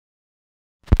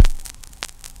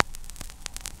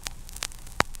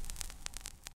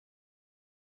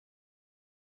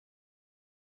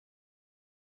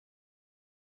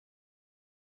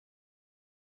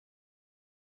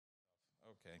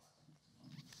Okay.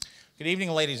 Good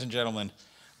evening, ladies and gentlemen.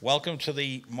 Welcome to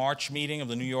the March meeting of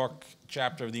the New York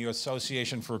chapter of the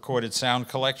Association for Recorded Sound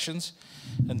Collections.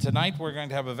 And tonight we're going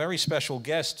to have a very special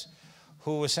guest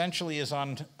who essentially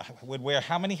would wear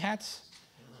how many hats?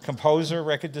 Composer,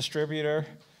 record distributor,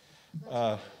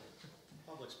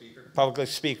 public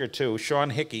speaker too, Sean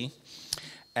Hickey.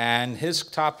 And his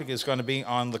topic is going to be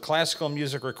on the classical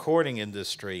music recording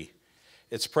industry,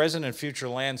 its present and future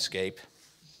landscape.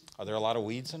 Are there a lot of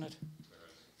weeds in it?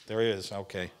 There is,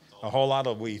 okay. A whole lot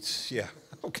of weeds, yeah,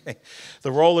 okay.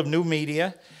 The role of new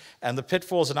media and the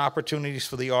pitfalls and opportunities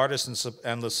for the artists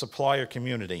and the supplier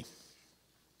community.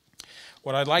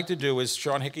 What I'd like to do is,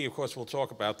 Sean Hickey, of course, will talk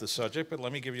about this subject, but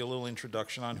let me give you a little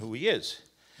introduction on who he is.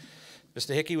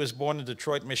 Mr. Hickey was born in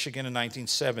Detroit, Michigan in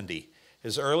 1970.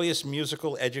 His earliest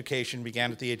musical education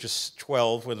began at the age of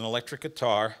 12 with an electric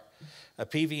guitar, a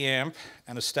PV amp,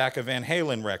 and a stack of Van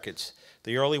Halen records,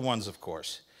 the early ones, of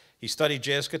course. He studied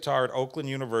jazz guitar at Oakland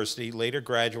University, later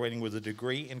graduating with a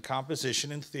degree in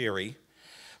composition and theory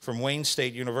from Wayne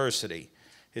State University.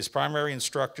 His primary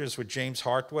instructors were James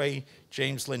Hartway,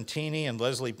 James Lentini, and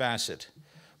Leslie Bassett.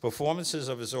 Performances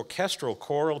of his orchestral,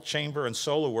 choral, chamber, and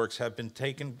solo works have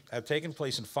taken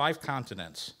place in 5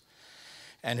 continents,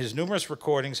 and his numerous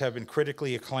recordings have been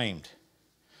critically acclaimed.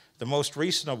 The most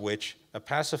recent of which, A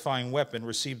Pacifying Weapon,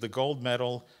 received the gold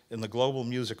medal in the Global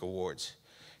Music Awards.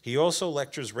 He also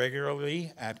lectures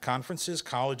regularly at conferences,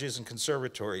 colleges, and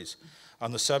conservatories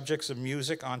on the subjects of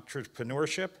music,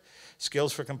 entrepreneurship,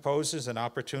 skills for composers, and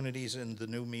opportunities in the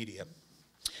new media.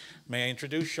 May I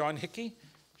introduce Sean Hickey?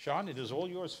 Sean, it is all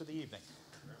yours for the evening.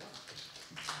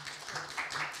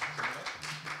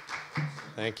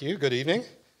 Thank you. Good evening.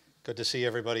 Good to see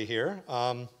everybody here.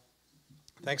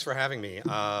 Thanks for having me.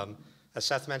 As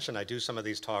Seth mentioned, I do some of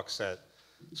these talks at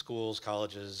schools,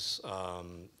 colleges,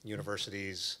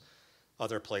 universities,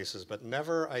 other places, but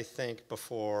never, I think,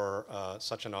 before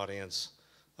such an audience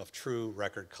of true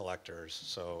record collectors.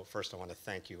 So first I want to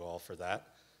thank you all for that.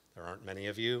 There aren't many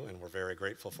of you, and we're very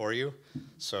grateful for you.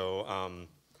 So I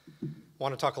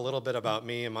want to talk a little bit about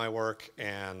me and my work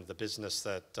and the business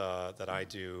that I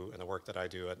do and the work that I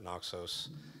do at Naxos,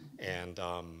 and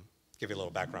give you a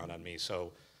little background on me.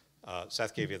 So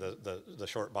Seth gave you the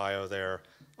short bio there.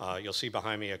 You'll see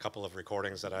behind me a couple of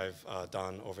recordings that I've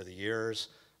done over the years.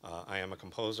 I am a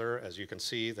composer. As you can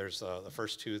see, there's the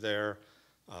first 2 there.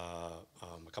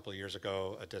 A couple of years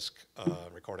ago, a disc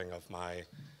recording of my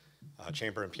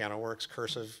chamber and piano works,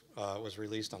 Cursive, was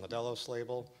released on the Delos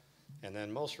label. And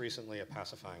then most recently, A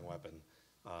Pacifying Weapon,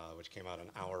 which came out in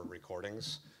Our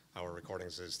Recordings. Our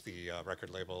Recordings is the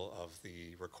record label of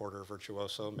the recorder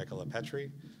virtuoso Michaela Petri,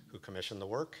 who commissioned the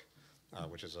work,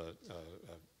 which is a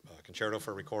concerto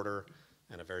for recorder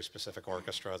and a very specific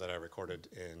orchestra that I recorded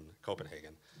in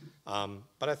Copenhagen.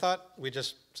 But I thought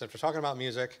since we're talking about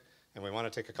music, and we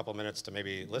want to take a couple minutes to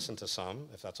maybe listen to some,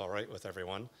 if that's all right with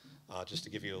everyone, just to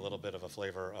give you a little bit of a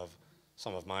flavor of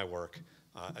some of my work.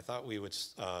 I thought we would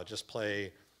just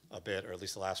play a bit, or at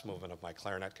least the last movement of my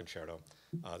clarinet concerto.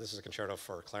 This is a concerto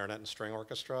for clarinet and string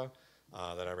orchestra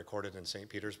that I recorded in St.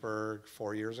 Petersburg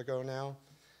 4 years ago now.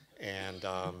 And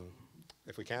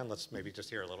if we can, let's maybe just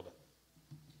hear a little bit.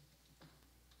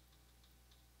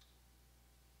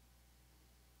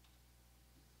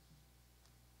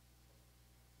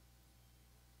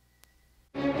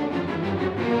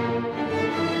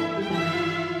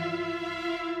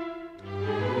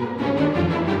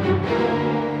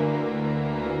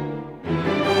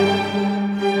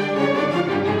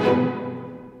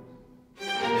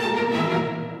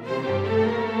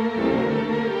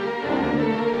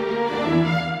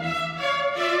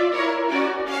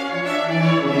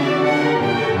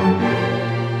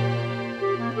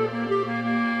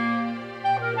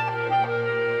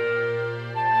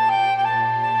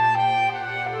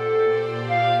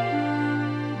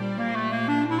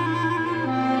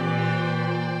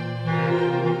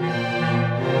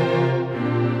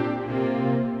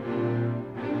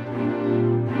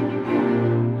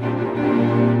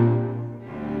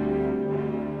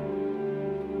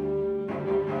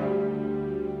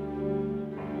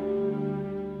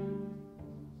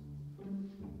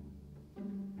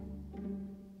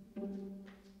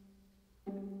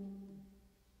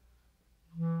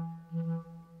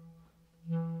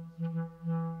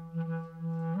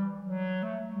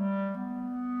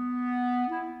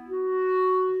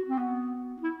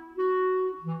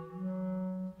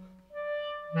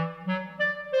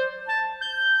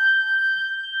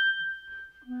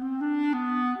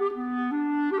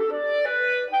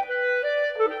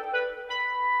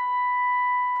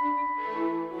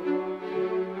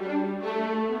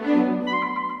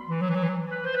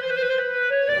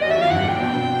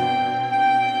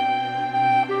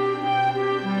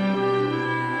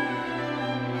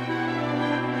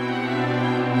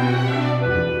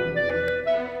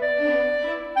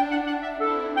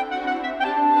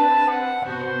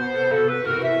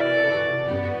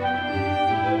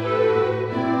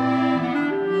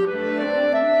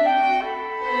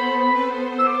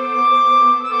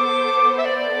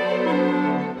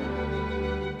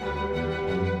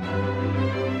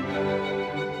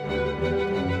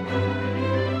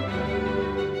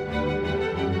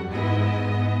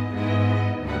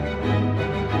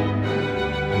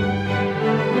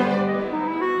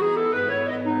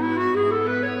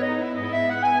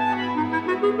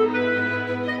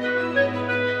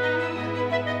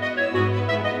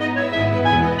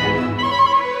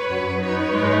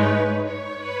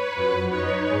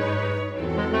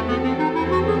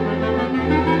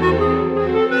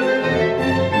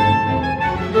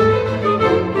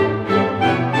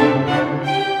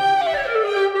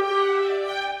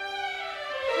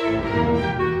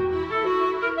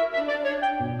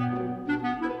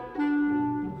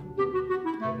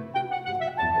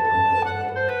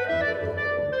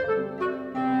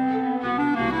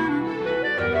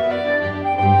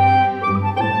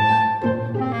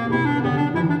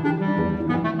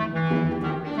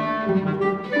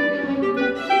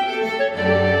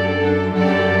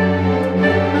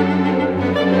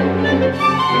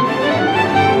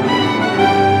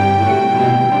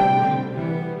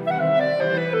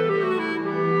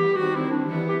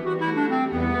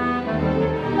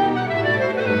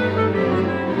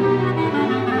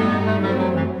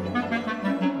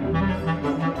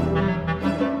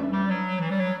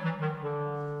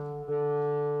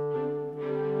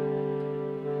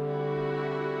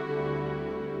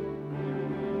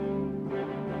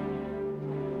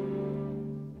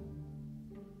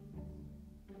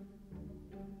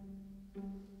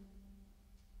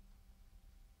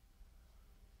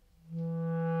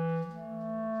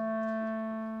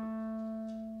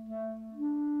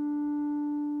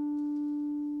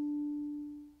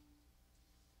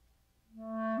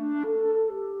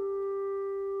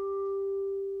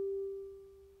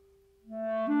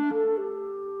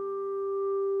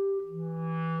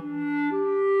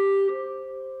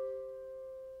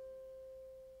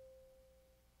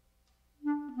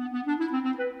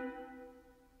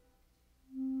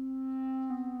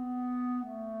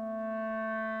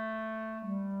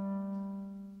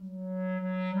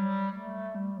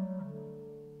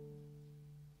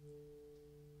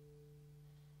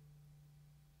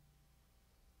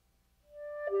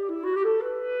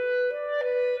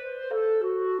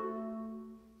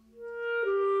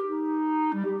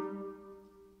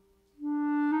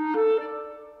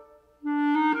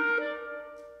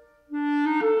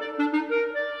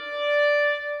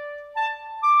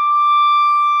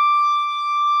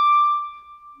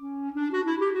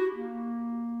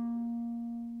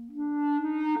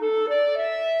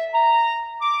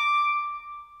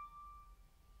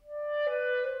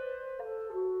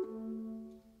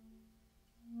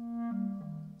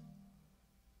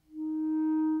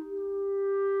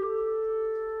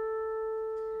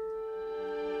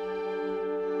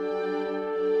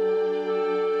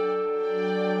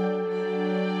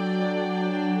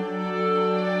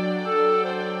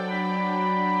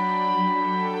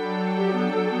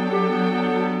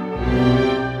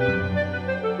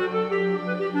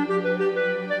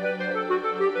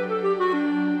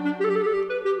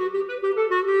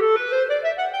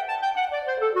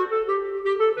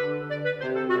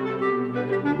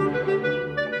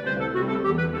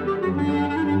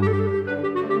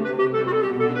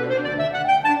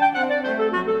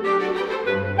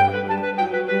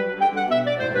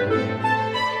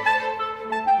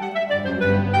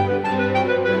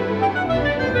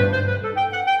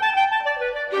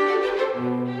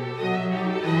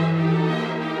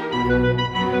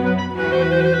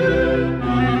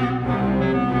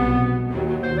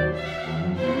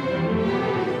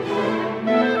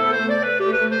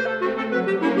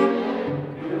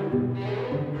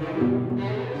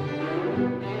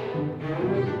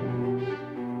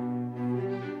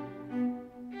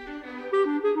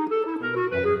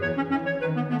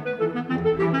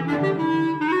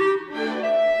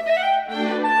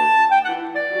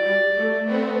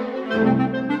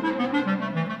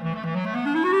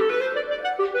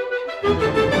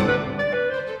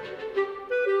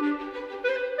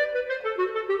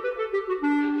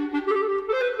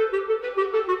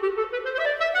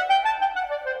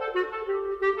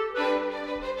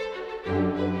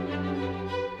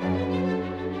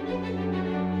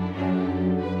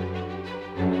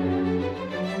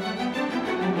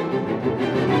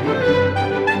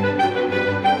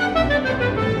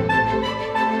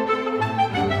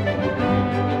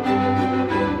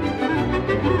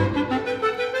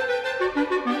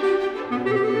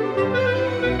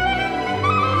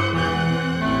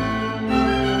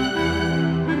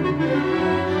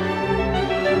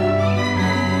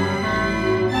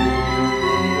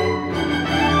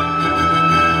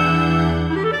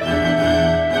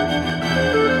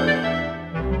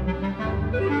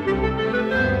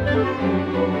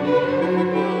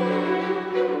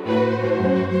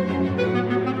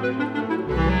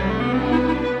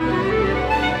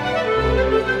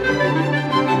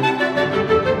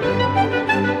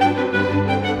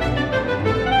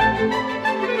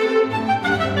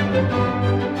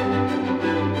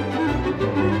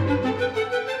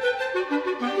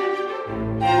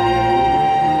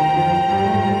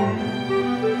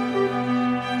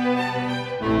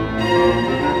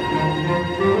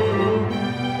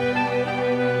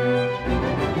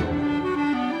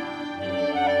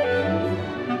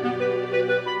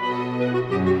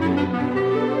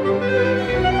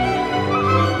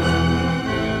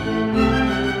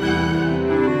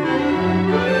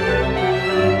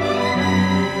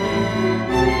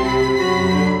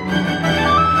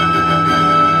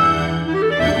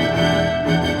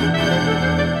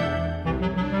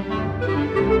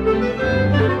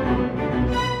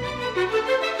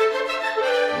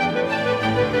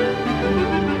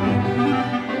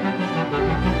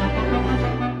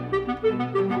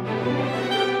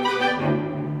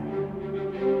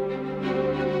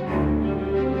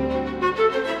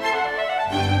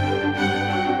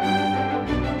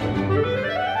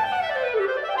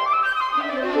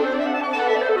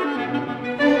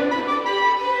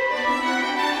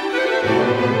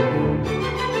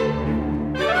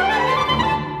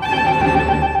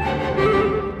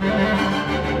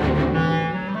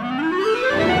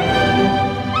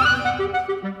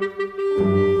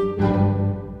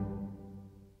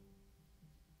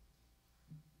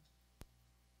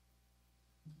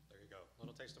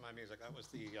 my music. That was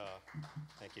the,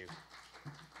 thank you.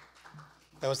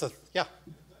 That was the, yeah.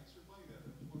 Thanks for playing that.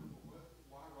 That was wonderful.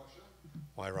 Why Russia?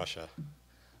 Why Russia?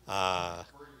 Where are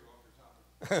you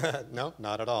off your topic? No,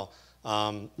 not at all.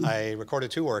 I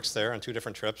recorded 2 works there on 2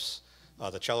 different trips.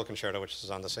 The cello concerto, which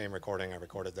is on the same recording I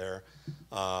recorded there.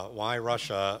 Why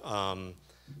Russia?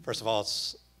 First of all,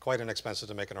 it's quite inexpensive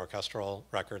to make an orchestral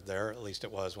record there. At least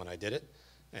it was when I did it,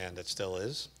 and it still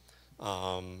is.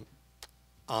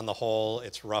 On the whole,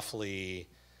 it's roughly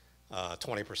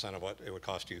 20% of what it would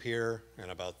cost you here,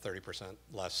 and about 30%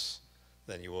 less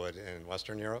than you would in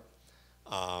Western Europe.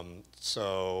 And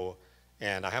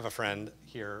I have a friend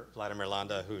here, Vladimir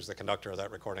Landa, who's the conductor of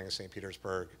that recording in St.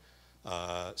 Petersburg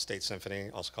State Symphony,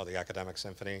 also called the Academic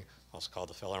Symphony, also called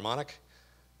the Philharmonic.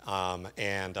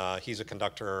 He's a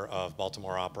conductor of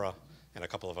Baltimore Opera and a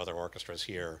couple of other orchestras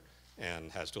here,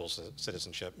 and has dual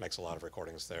citizenship, makes a lot of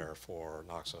recordings there for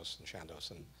Naxos and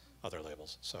Chandos and other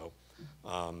labels. So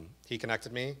he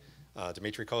connected me.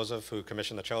 Dmitry Kozov, who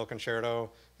commissioned the cello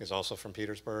concerto, is also from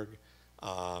Petersburg.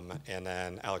 And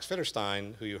then Alex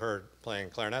Fitterstein, who you heard playing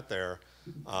clarinet there,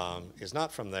 is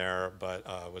not from there, but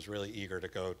was really eager to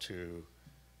go to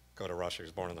Russia. He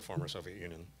was born in the former Soviet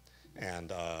Union,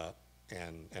 and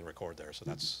record there. So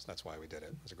that's why we did it.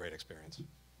 It was a great experience.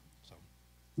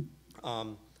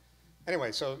 So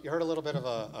anyway, so you heard a little bit of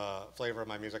a flavor of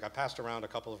my music. I passed around a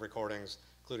couple of recordings,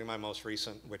 including my most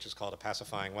recent, which is called A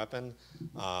Pacifying Weapon,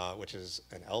 which is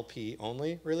an LP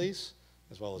only release,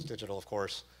 as well as digital, of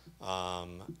course.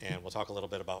 And we'll talk a little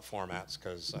bit about formats,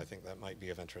 because I think that might be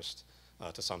of interest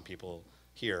to some people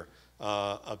here.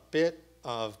 A bit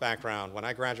of background. When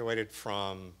I graduated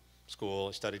from school,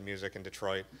 I studied music in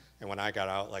Detroit, and when I got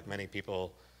out, like many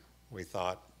people, we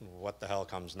thought, what the hell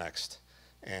comes next?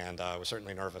 And I was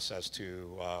certainly nervous as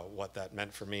to what that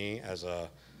meant for me as a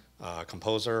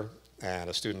composer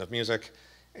and a student of music.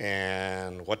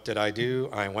 And what did I do?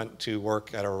 I went to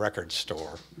work at a record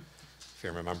store, if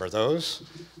you remember those.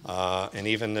 And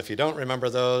even if you don't remember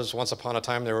those, once upon a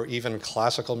time there were even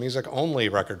classical music only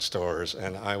record stores,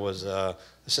 and I was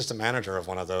assistant manager of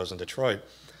one of those in Detroit,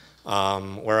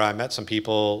 where I met some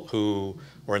people who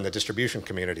were in the distribution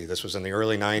community. This was in the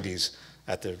early 90s,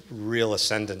 at the real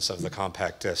ascendance of the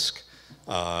compact disc,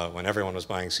 when everyone was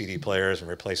buying CD players and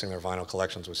replacing their vinyl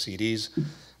collections with CDs,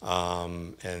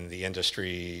 and the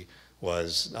industry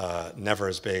was never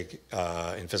as big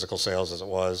in physical sales as it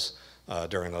was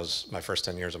during my first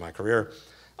 10 years of my career.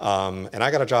 And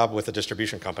I got a job with a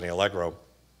distribution company, Allegro,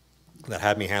 that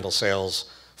had me handle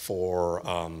sales for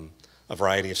a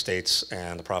variety of states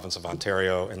and the province of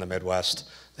Ontario in the Midwest.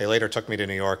 They later took me to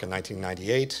New York in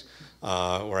 1998,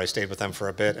 where I stayed with them for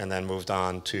a bit and then moved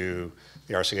on to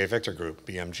the RCA Victor Group,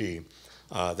 BMG.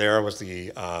 There I was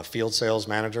the field sales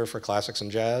manager for classics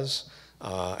and jazz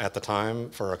at the time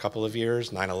for a couple of years.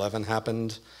 9/11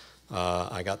 happened.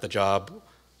 I got the job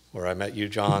where I met you,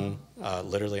 John,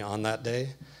 literally on that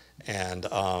day, and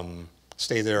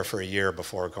stayed there for a year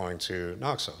before going to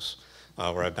Naxos,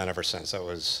 where I've been ever since. That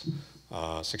was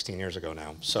 16 years ago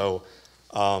now. So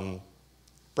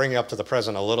bringing up to the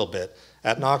present a little bit,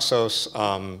 at Naxos,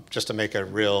 just to make a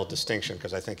real distinction,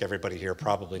 because I think everybody here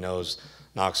probably knows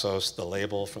Naxos, the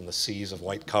label from the seas of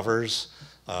white covers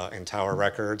in Tower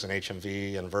Records and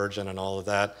HMV and Virgin and all of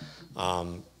that.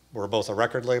 We're both a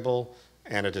record label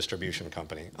and a distribution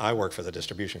company. I work for the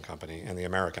distribution company and the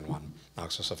American one,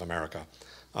 Naxos of America.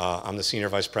 I'm the senior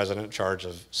vice president in charge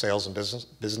of sales and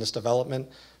business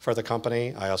development for the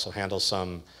company. I also handle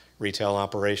some retail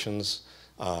operations.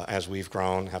 As we've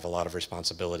grown, have a lot of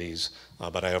responsibilities,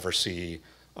 but I oversee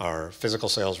our physical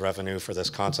sales revenue for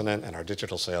this continent and our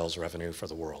digital sales revenue for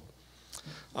the world.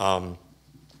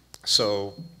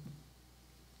 So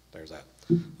there's that.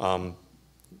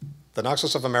 The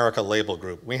Naxos of America label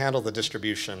group, we handle the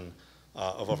distribution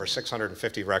of over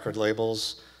 650 record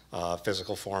labels,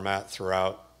 physical format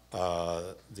throughout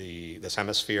this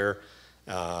hemisphere,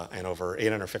 and over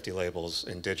 850 labels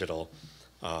in digital.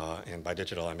 And by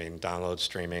digital, I mean download,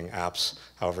 streaming, apps,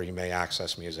 however you may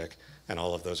access music, and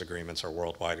all of those agreements are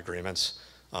worldwide agreements.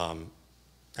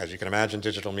 As you can imagine,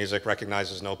 digital music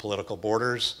recognizes no political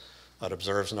borders. It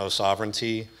observes no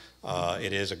sovereignty.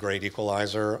 It is a great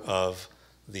equalizer of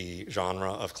the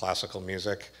genre of classical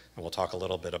music, and we'll talk a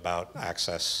little bit about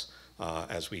access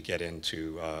as we get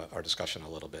into our discussion a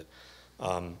little bit.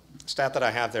 Stat that I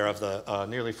have there of the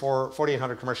nearly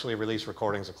 4,800 commercially released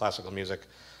recordings of classical music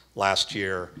last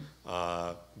year,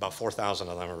 about 4,000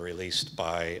 of them are released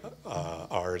by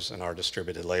ours and our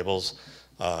distributed labels.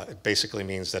 It basically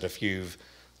means that if you've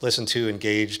listened to,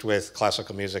 engaged with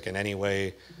classical music in any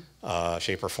way,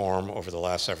 shape, or form over the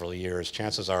last several years,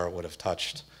 chances are it would have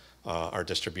touched our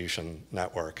distribution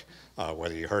network.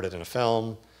 Whether you heard it in a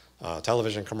film,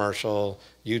 television commercial,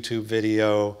 YouTube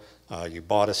video, you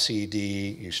bought a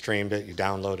CD, you streamed it, you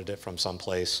downloaded it from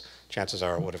someplace, chances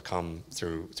are it would have come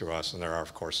through us, and there are,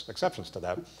 of course, exceptions to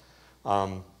that.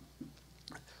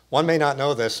 One may not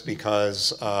know this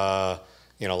because a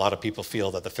lot of people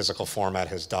feel that the physical format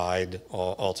has died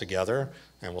altogether,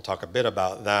 and we'll talk a bit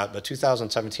about that, but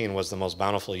 2017 was the most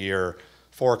bountiful year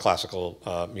for classical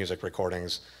music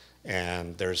recordings,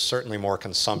 and there's certainly more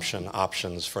consumption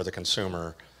options for the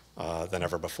consumer than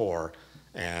ever before,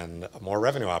 and more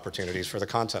revenue opportunities for the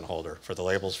content holder, for the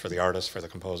labels, for the artists, for the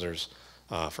composers,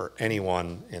 for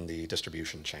anyone in the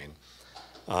distribution chain.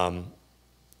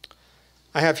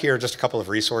 I have here just a couple of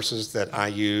resources that I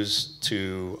use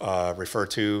to refer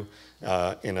to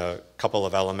in a couple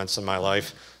of elements in my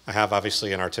life. I have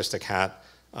obviously an artistic hat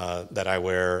that I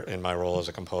wear in my role as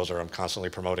a composer. I'm constantly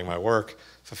promoting my work,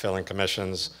 fulfilling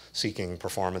commissions, seeking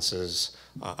performances,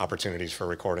 opportunities for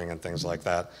recording and things like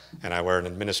that. And I wear an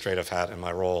administrative hat in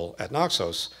my role at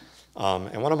Naxos.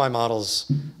 And one of my models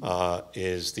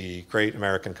is the great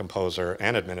American composer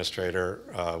and administrator,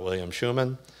 William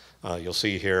Schumann. You'll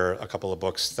see here a couple of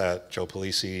books that Joe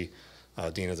Polisi,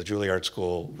 Dean of the Juilliard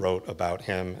School, wrote about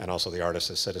him, and also The Artist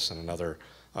as Citizen, another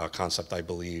concept I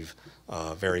believe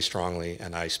very strongly,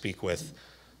 and I speak with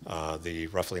the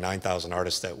roughly 9,000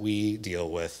 artists that we deal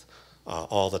with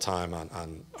all the time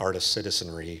on artist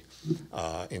citizenry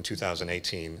in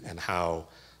 2018, and how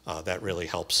that really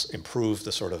helps improve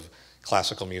the sort of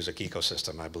classical music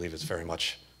ecosystem. I believe it's very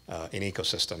much an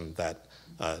ecosystem that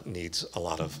needs a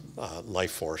lot of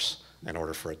life force in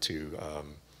order for it to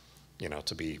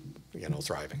to be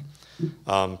thriving.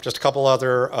 Just a couple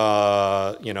other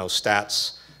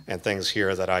stats and things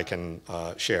here that I can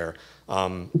share.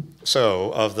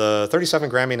 So of the 37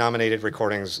 Grammy-nominated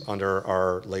recordings under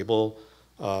our label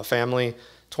family,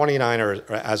 29 are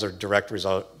as a direct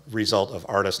result of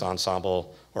artist,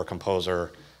 ensemble, or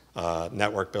composer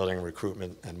network building,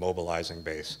 recruitment, and mobilizing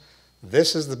base.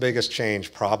 This is the biggest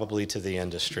change probably to the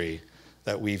industry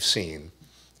that we've seen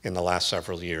in the last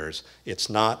several years. It's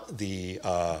not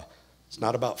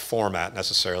about format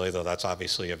necessarily, though that's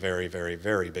obviously a very, very,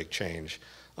 very big change.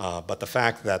 But the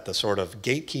fact that the sort of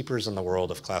gatekeepers in the world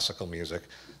of classical music,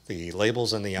 the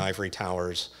labels in the ivory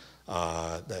towers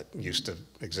that used to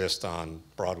exist on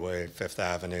Broadway, Fifth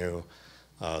Avenue,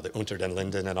 the Unter den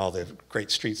Linden, and all the great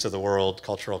streets of the world,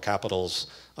 cultural capitals,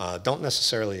 don't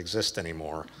necessarily exist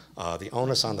anymore. The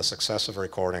onus on the success of a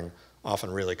recording often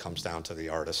really comes down to the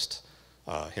artist,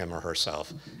 him or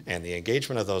herself. And the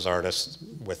engagement of those artists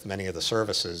with many of the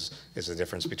services is the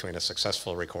difference between a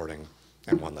successful recording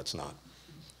and one that's not.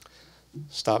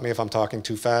 Stop me if I'm talking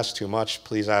too fast, too much.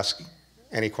 Please ask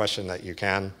any question that you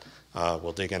can.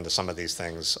 We'll dig into some of these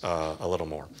things a little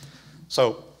more.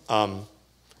 So,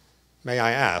 may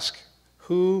I ask,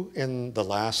 who in the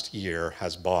last year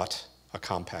has bought a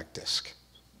compact disc?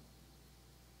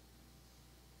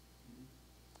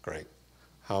 Great.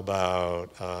 How about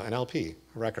an LP,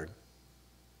 a record?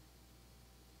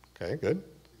 Okay, good.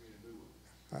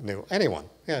 New, anyone?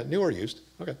 Yeah, new or used.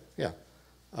 Okay, yeah.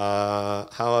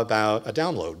 How about a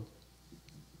download?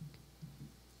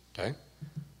 Okay.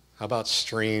 How about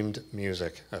streamed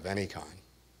music of any kind?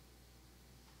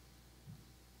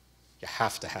 You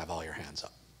have to have all your hands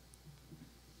up.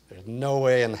 There's no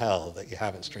way in hell that you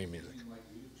haven't streamed music.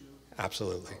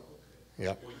 Absolutely.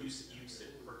 Yep. Well, you said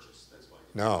purchased, that's why.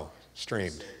 No,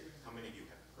 streamed. How many of you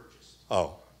have purchased?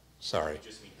 Oh, sorry. You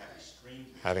just mean having streamed?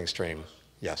 Having streamed,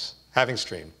 yes. Having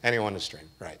streamed, anyone has streamed,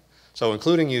 right. So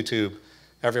including YouTube,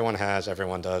 everyone does,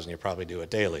 and you probably do it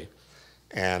daily.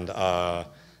 And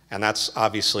that's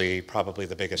obviously probably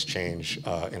the biggest change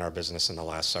in our business in the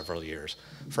last several years.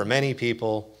 For many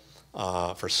people,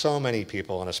 for so many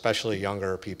people, and especially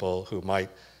younger people who might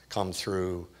come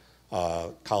through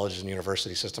college and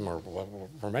university system, or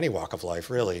from any walk of life,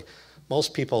 really,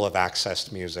 most people have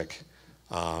accessed music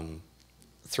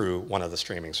through one of the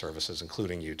streaming services,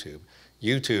 including YouTube.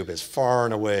 YouTube is far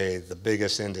and away the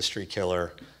biggest industry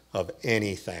killer of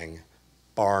anything,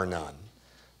 bar none.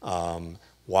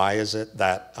 Why is it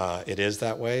that it is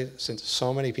that way? Since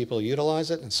so many people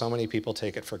utilize it and so many people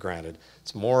take it for granted.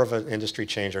 It's more of an industry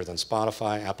changer than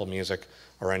Spotify, Apple Music,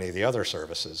 or any of the other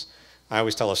services. I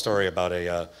always tell a story about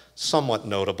a somewhat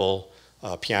notable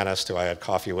pianist who I had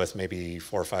coffee with maybe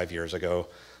 4 or 5 years ago,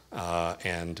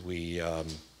 and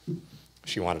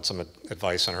she wanted some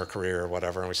advice on her career or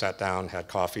whatever, and we sat down, had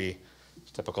coffee.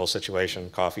 Typical situation,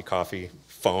 coffee,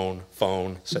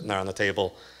 phone, sitting there on the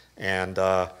table, and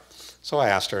so I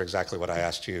asked her exactly what I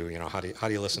asked you. How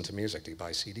do you listen to music? Do you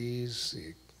buy CDs?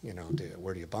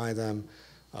 Where do you buy them?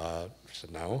 She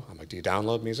said, no. I'm like, do you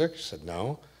download music? She said,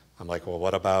 no. I'm like, well,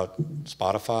 what about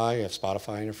Spotify? You have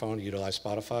Spotify on your phone? Do you utilize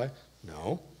Spotify?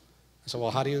 No. I said,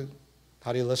 well, how do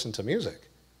you listen to music?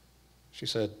 She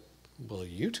said, well,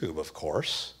 YouTube, of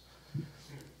course.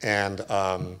 And,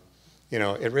 you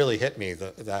know, it really hit me,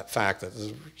 that fact that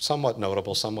this somewhat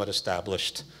notable, somewhat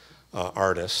established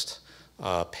artist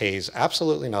pays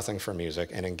absolutely nothing for music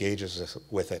and engages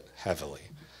with it heavily.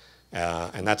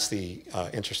 And that's the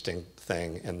interesting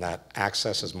thing, in that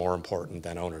access is more important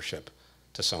than ownership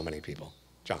to so many people.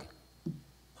 John.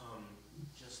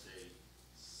 Just a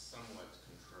somewhat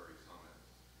contrary comment.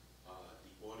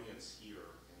 The audience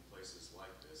here in places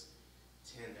like this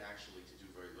tend actually to do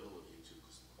very little of YouTube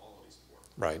because the quality's poor.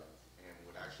 Right. And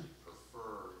would actually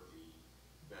prefer the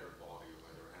better quality of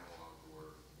either analog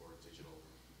or digital.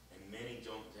 And many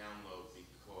don't download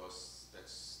because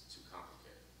that's too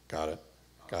complicated. Got it.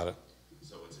 Got it.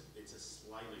 So it's a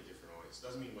slightly different audience.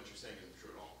 Doesn't mean what you're saying isn't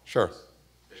true at all. Sure.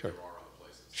 There are other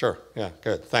places. Sure. Yeah,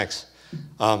 good. Thanks.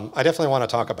 I definitely want to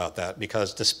talk about that,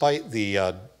 because despite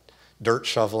the dirt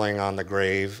shoveling on the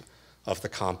grave of the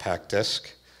compact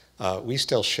disc, we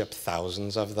still ship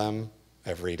thousands of them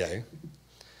every day.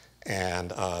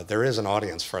 And there is an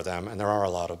audience for them, and there are a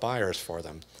lot of buyers for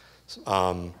them.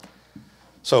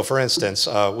 So for instance,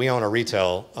 we own a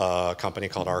retail company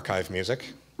called Archive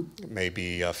Music. It may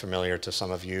be familiar to some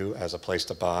of you as a place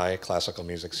to buy classical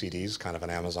music CDs, kind of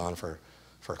an Amazon for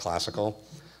classical.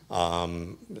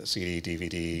 CD,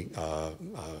 DVD,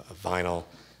 vinyl,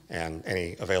 and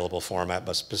any available format,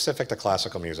 but specific to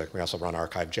classical music. We also run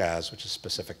Archive Jazz, which is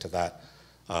specific to that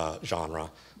genre.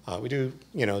 We do,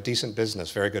 you know, decent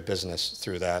business, very good business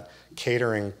through that,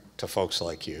 catering to folks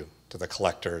like you, to the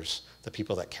collectors, the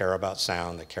people that care about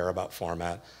sound, that care about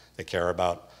format, that care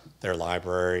about their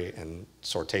library and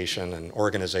sortation and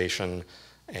organization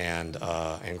and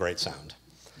great sound.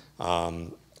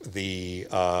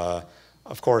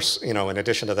 Of course, you know, in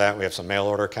addition to that, we have some mail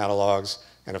order catalogs,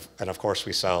 and of course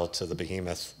we sell to the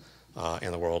behemoth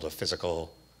in the world of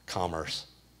physical commerce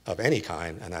of any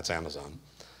kind, and that's Amazon.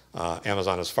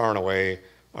 Amazon is far and away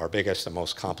our biggest and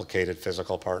most complicated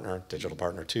physical partner, digital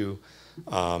partner too,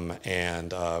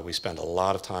 and we spend a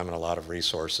lot of time and a lot of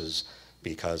resources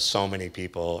because so many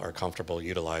people are comfortable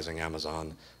utilizing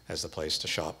Amazon as the place to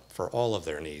shop for all of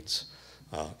their needs.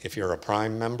 If you're a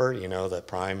Prime member, you know that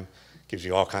Prime gives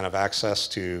you all kind of access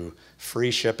to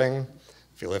free shipping.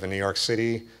 If you live in New York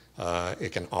City,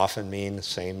 it can often mean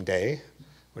same day,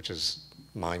 which is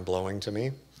mind-blowing to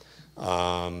me.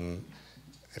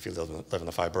 If you live in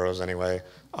the 5 boroughs anyway,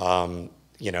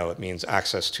 you know, it means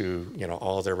access to, you know,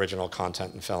 all of the original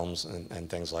content and films and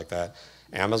things like that.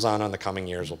 Amazon in the coming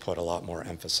years will put a lot more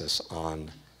emphasis on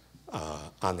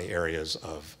the areas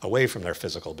of away from their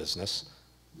physical business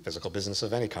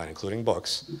of any kind, including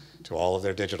books, to all of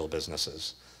their digital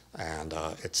businesses. And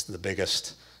it's the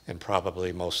biggest and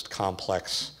probably most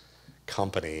complex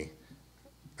company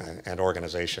and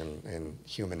organization in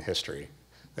human history.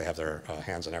 They have their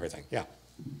hands in everything. Yeah?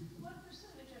 What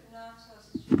percentage of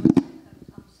Naxos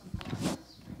comes from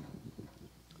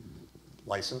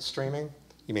License streaming?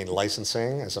 You mean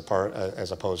licensing as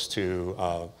opposed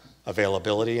to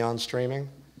availability on streaming?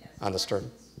 Yes, on the start?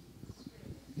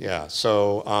 Yeah,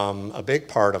 so a big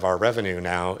part of our revenue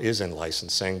now is in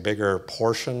licensing, bigger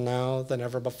portion now than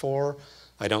ever before.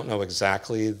 I don't know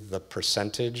exactly the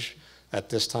percentage at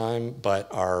this time, but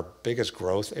our biggest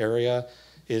growth area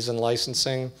is in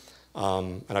licensing.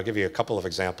 And I'll give you a couple of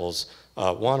examples.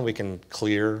 One, we can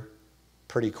clear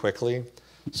pretty quickly.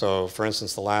 So for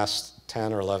instance, the last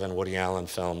 10 or 11 Woody Allen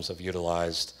films have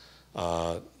utilized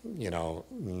you know,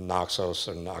 Naxos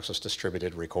and Naxos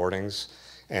distributed recordings.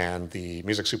 And the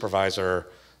music supervisor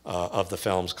of the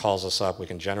films calls us up. We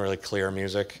can generally clear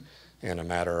music in a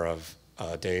matter of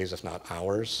days, if not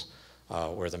hours,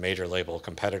 where the major label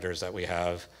competitors that we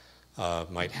have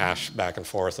might hash back and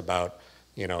forth about,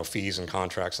 you know, fees and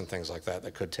contracts and things like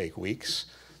that could take weeks.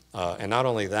 And not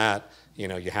only that, you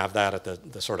know, you have that at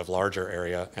the sort of larger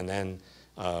area, and then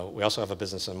we also have a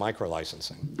business in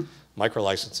micro-licensing.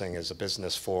 Micro-licensing is a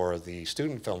business for the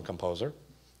student film composer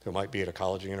who might be at a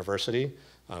college or university.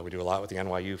 We do a lot with the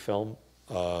NYU film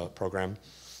program,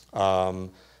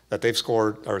 that they've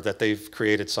scored, or that they've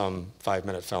created some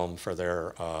 5-minute film for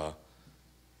their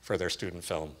student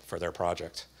film, for their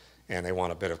project. And they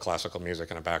want a bit of classical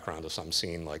music in a background of some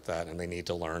scene like that, and they need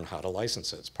to learn how to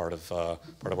license it. It's part of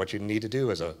what you need to do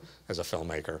as a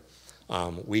filmmaker.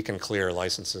 We can clear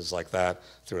licenses like that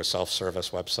through a self-service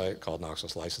website called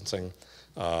Naxos Licensing,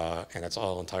 and it's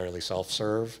all entirely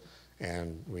self-serve,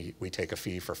 and we take a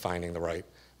fee for finding the right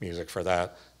music for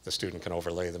that. The student can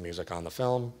overlay the music on the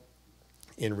film,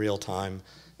 in real time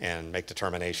and make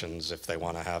determinations if they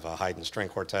want to have a Haydn string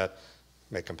quartet,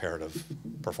 make comparative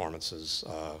performances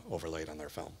overlaid on their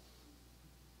film.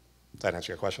 Does that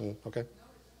answer your question? Okay?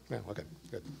 Yeah, okay,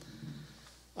 good.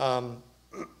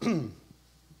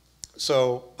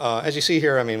 So as you see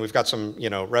here, I mean, we've got some,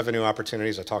 revenue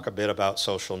opportunities. I talk a bit about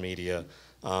social media,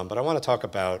 but I want to talk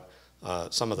about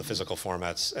some of the physical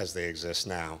formats as they exist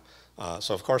now.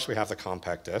 So of course we have the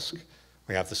compact disc.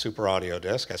 We have the super audio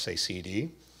disc, SACD,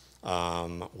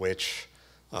 which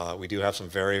we do have some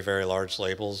very, very large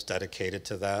labels dedicated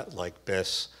to that, like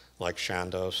BIS, like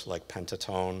Chandos, like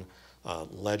Pentatone,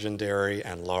 legendary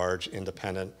and large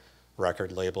independent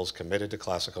record labels committed to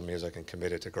classical music and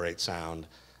committed to great sound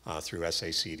through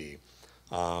SACD.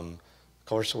 Of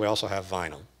course, we also have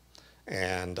vinyl.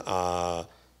 And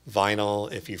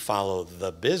vinyl, if you follow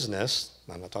the business,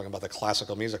 I'm not talking about the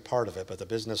classical music part of it, but the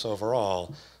business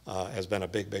overall has been a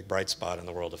big, big bright spot in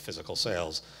the world of physical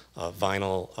sales.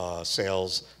 Vinyl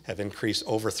sales have increased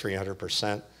over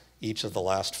 300% each of the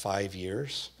last 5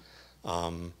 years.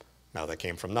 Now, that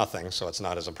came from nothing, so it's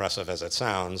not as impressive as it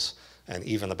sounds. And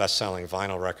even the best-selling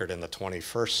vinyl record in the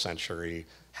 21st century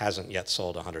hasn't yet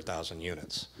sold 100,000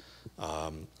 units.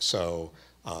 So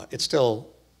it's still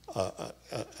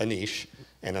a niche,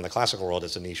 and in the classical world,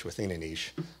 it's a niche within a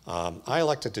niche. I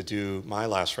elected to do my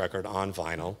last record on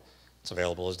vinyl. It's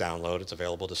available as download. It's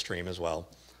available to stream as well.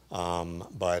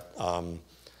 But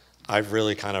I've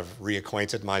really kind of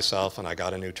reacquainted myself, and I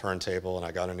got a new turntable, and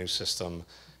I got a new system,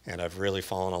 and I've really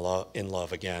fallen in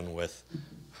love again with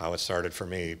how it started for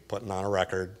me, putting on a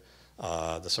record,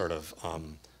 the sort of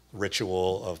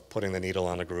ritual of putting the needle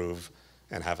on a groove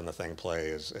and having the thing play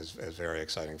is very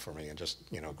exciting for me, and just,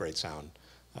 great sound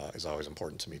is always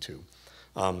important to me too.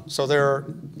 So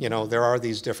there are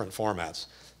these different formats.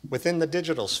 Within the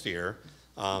digital sphere,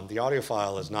 the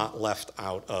audiophile is not left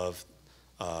out of,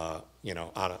 out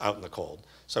in the cold.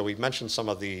 So we've mentioned some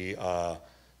of the,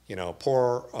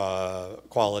 poor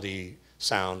quality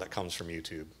sound that comes from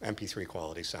YouTube, MP3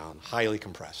 quality sound, highly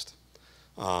compressed.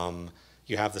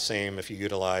 You have the same if you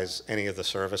utilize any of the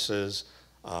services,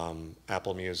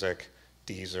 Apple Music,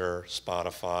 Deezer,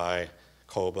 Spotify,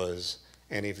 Qobuz,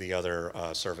 any of the other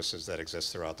services that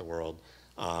exist throughout the world.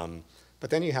 But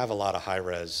then you have a lot of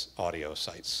high-res audio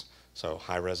sites. So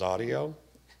high-res audio,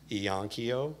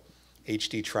 Eonkio,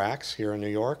 HD Tracks here in New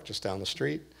York, just down the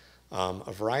street.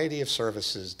 A variety of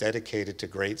services dedicated to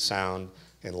great sound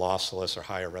in lossless or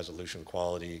higher resolution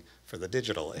quality for the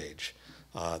digital age.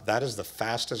 That is the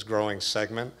fastest growing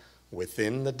segment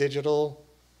within the digital,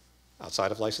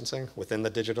 outside of licensing, within the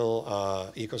digital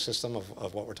ecosystem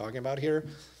of what we're talking about here.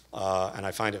 And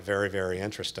I find it very, very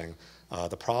interesting.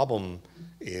 The problem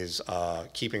is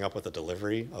keeping up with the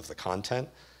delivery of the content.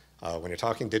 When you're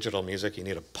talking digital music, you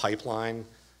need a pipeline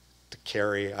to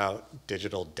carry out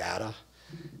digital data.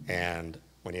 And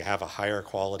when you have a higher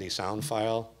quality sound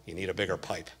file, you need a bigger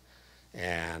pipe.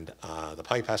 And the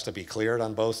pipe has to be cleared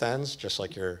on both ends, just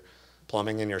like your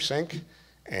plumbing in your sink.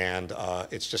 And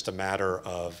it's just a matter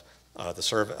of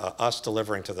us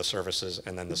delivering to the services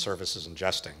and then the services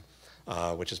ingesting,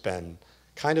 which has been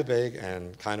kind of big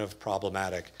and kind of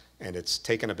problematic. And it's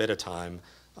taken a bit of time,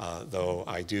 though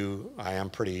I am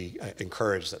pretty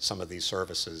encouraged that some of these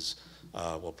services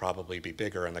will probably be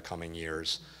bigger in the coming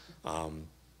years.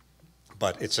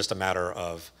 But it's just a matter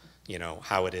of,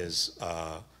 how it is,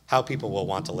 how people will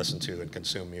want to listen to and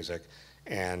consume music.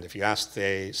 And if you ask,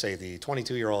 say, the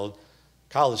 22-year-old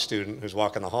college student who's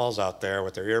walking the halls out there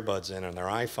with their earbuds in and their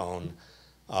iPhone,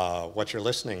 what you're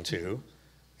listening to,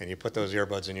 and you put those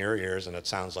earbuds in your ears and it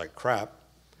sounds like crap,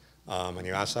 and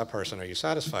you ask that person, are you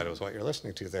satisfied with what you're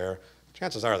listening to there?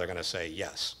 Chances are they're going to say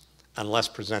yes, unless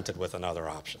presented with another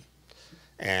option.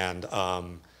 And,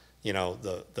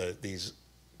 these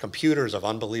computers of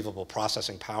unbelievable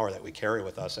processing power that we carry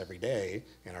with us every day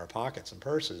in our pockets and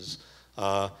purses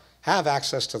have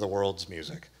access to the world's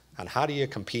music. And how do you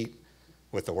compete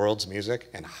with the world's music,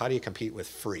 and how do you compete with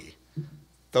free?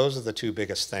 Those are the two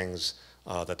biggest things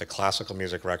that the classical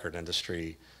music record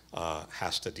industry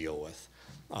has to deal with.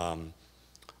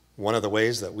 One of the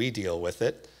ways that we deal with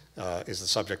it is the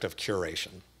subject of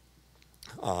curation.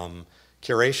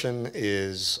 Curation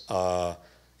is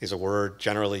a word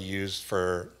generally used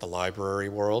for the library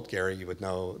world. Gary, you would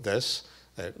know this,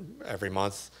 that every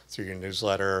month through your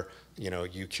newsletter,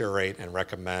 you curate and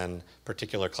recommend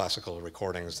particular classical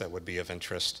recordings that would be of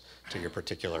interest to your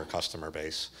particular customer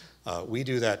base. We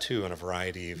do that too in a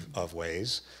variety of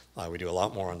ways. We do a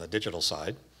lot more on the digital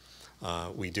side.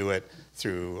 We do it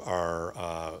through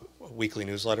our weekly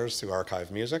newsletters, through Archive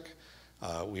Music.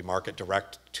 We market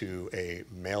direct to a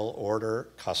mail order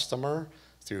customer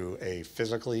through a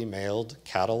physically mailed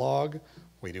catalog.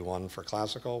 We do one for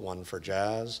classical, one for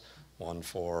jazz, one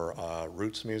for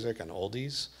roots music and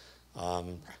oldies.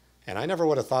 And I never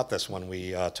would have thought this when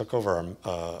we took over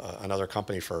another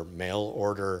company for mail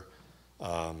order.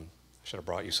 I should have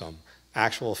brought you some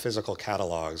actual physical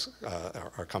catalogs.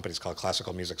 Our company's called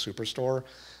Classical Music Superstore.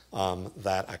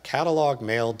 That a catalog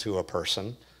mailed to a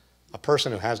person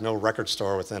who has no record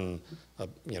store within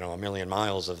a million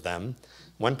miles of them,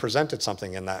 when presented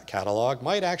something in that catalog,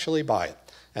 might actually buy it.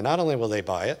 And not only will they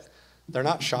buy it, they're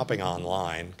not shopping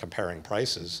online comparing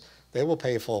prices. They will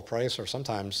pay full price, or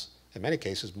sometimes, in many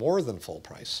cases, more than full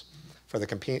price for the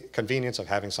convenience of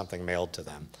having something mailed to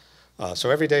them. So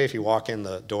every day if you walk in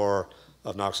the door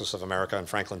of Naxos of America in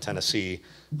Franklin, Tennessee,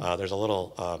 there's a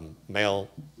little mail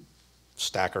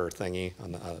stacker thingy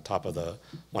on the top of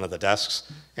one of the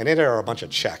desks, and in there are a bunch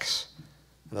of checks.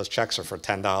 And those checks are for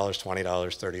 $10, $20,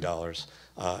 $30.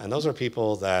 And those are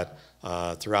people that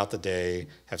throughout the day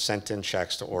have sent in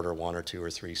checks to order 1 or 2 or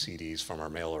 3 CDs from our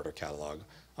mail order catalog,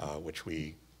 which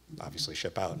we obviously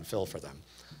ship out and fill for them.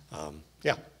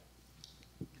 Yeah.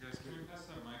 Guys, can we pass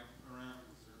that mic around?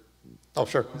 Oh,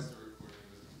 sure. Otherwise the recording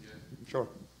doesn't get. Sure.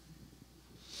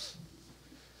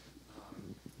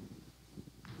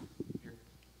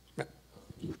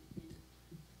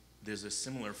 There's a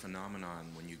similar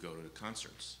phenomenon when you go to the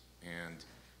concerts and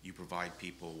you provide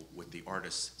people with the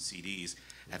artist's CDs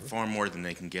at far more than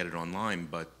they can get it online,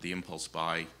 but the impulse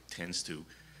buy tends to,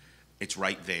 it's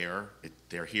right there,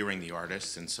 they're hearing the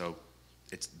artist, and so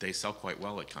they sell quite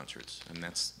well at concerts, and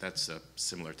that's a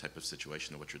similar type of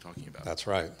situation to what you're talking about. That's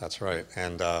right, that's right.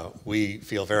 And we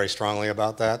feel very strongly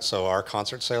about that, so our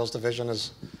concert sales division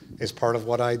is part of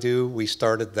what I do. We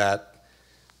started that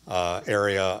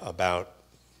area about,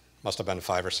 must have been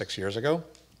 5 or 6 years ago,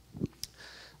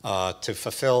 to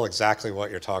fulfill exactly what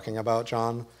you're talking about,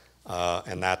 John,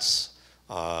 and that's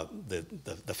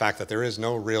the fact that there is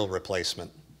no real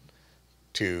replacement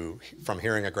from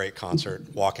hearing a great concert,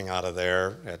 walking out of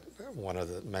there at one of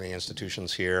the many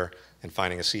institutions here, and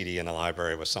finding a CD in a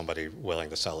library with somebody willing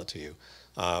to sell it to you.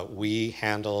 We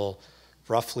handle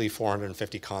roughly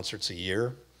 450 concerts a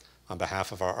year on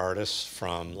behalf of our artists,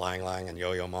 from Lang Lang and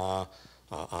Yo-Yo Ma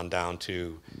on down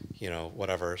to,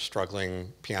 whatever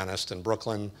struggling pianist in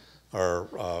Brooklyn or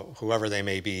whoever they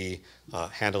may be,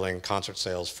 handling concert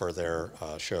sales for their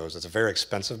shows. It's a very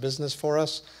expensive business for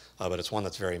us, but it's one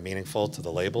that's very meaningful to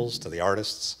the labels, to the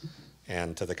artists,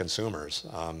 and to the consumers.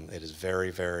 It is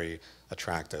very, very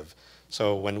attractive.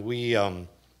 So when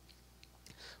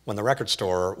the record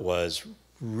store was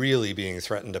really being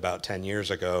threatened about 10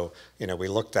 years ago, we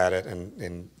looked at it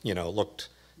and looked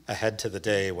ahead to the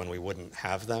day when we wouldn't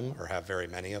have them or have very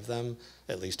many of them,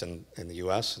 at least in the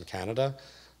US and Canada,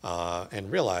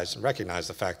 and realized and recognized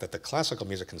the fact that the classical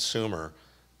music consumer,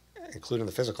 including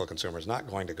the physical consumer, is not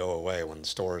going to go away when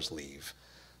stores leave.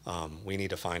 We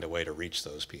need to find a way to reach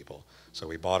those people. So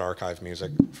we bought archive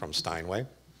music from Steinway,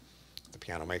 the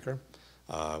piano maker.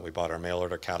 We bought our mail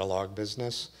order catalog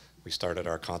business. We started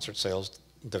our concert sales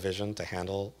division to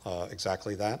handle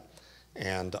exactly that.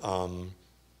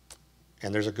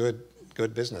 And there's a good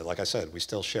business. Like I said, we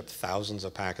still ship thousands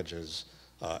of packages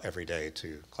every day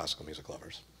to classical music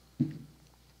lovers.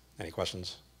 Any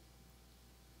questions?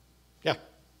 Yeah.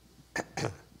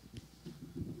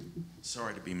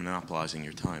 Sorry to be monopolizing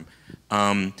your time.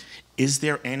 Is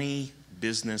there any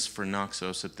business for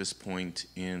Naxos at this point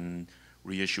in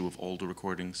reissue of older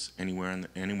recordings anywhere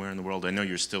in the world? I know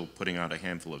you're still putting out a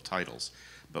handful of titles,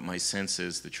 but my sense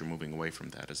is that you're moving away from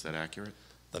that. Is that accurate?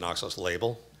 The Naxos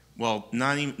label? Well,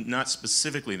 not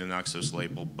specifically the Naxos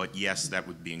label, but yes, that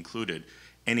would be included.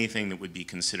 Anything that would be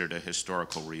considered a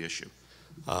historical reissue.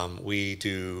 We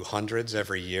do hundreds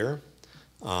every year.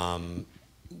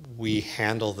 We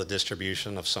handle the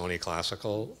distribution of Sony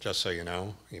Classical, just so you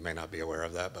know. You may not be aware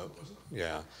of that, but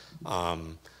yeah.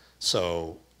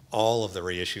 So all of the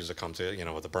reissues that come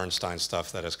to, with the Bernstein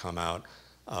stuff that has come out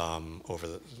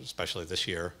especially this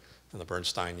year, in the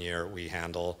Bernstein year, we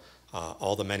handle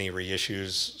all the many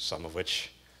reissues, some of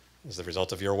which is the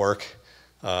result of your work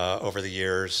over the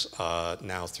years.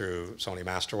 Now through Sony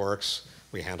Masterworks,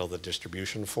 we handle the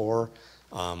distribution for.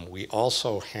 We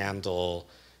also handle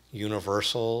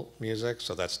Universal music,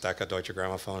 so that's Decca, Deutsche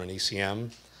Grammophon, and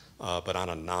ECM, but on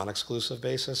a non-exclusive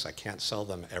basis. I can't sell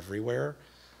them everywhere,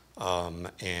 and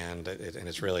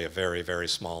it's really a very, very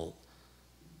small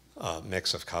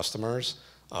mix of customers.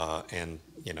 And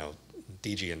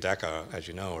DG and Decca, as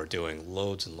you know, are doing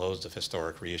loads and loads of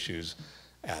historic reissues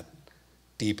at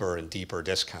deeper and deeper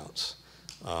discounts.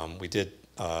 We did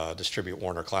distribute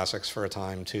Warner Classics for a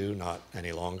time too, not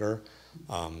any longer.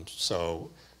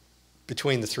 So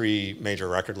between the three major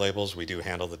record labels, we do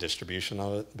handle the distribution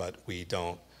of it, but we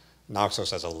don't.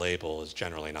 Naxos as a label is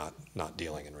generally not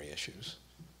dealing in reissues.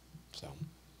 So,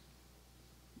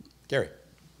 Gary.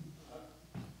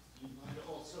 You might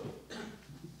also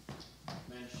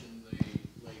mention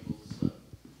the labels.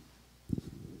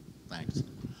 Thanks.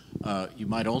 You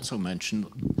might also mention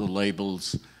the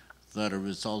labels that are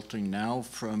resulting now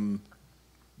from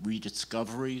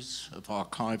rediscoveries of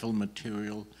archival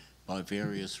material by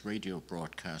various radio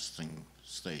broadcasting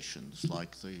stations,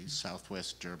 like the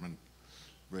Southwest German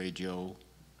Radio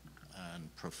and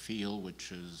Profil,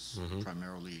 which is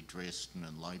primarily Dresden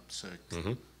and Leipzig,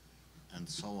 and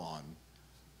so on.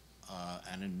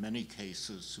 And in many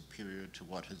cases, superior to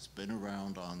what has been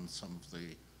around on some of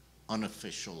the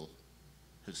unofficial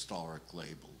historic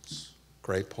labels.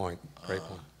 Great point. Great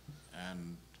point.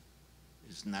 And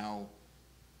is now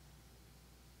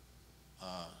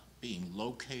being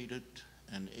located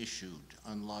and issued,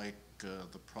 unlike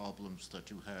the problems that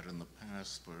you had in the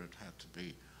past where it had to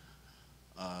be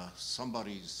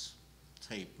somebody's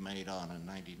tape made on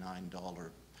a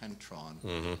 $99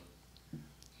 Pentron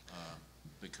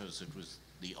because it was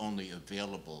the only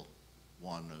available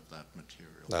one of that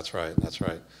material. That's right, that's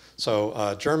right.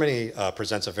 So Germany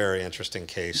presents a very interesting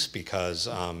case because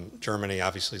Germany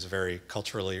obviously is a very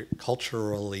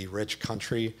culturally rich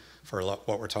country for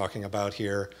what we're talking about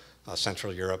here.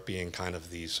 Central Europe being kind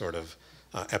of the sort of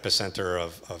epicenter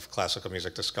of classical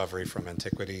music discovery from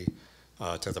antiquity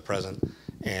to the present.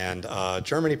 And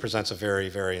Germany presents a very,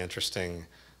 very interesting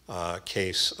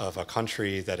case of a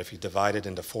country that if you divide it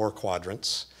into 4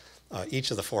 quadrants,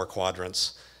 each of the 4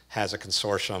 quadrants has a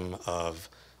consortium of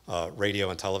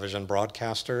radio and television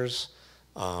broadcasters,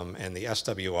 and the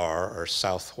SWR, or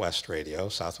Southwest Radio,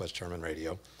 Southwest German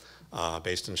Radio,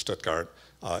 based in Stuttgart,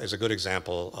 is a good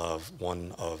example of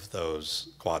one of those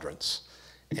quadrants.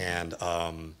 And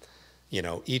you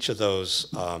know, each of those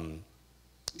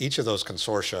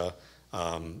consortia,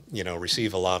 you know,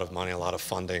 receive a lot of money, a lot of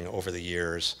funding over the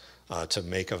years to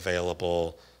make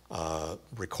available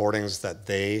recordings that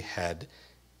they had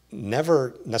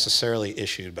never necessarily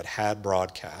issued, but had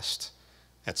broadcast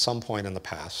at some point in the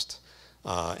past.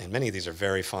 And many of these are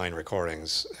very fine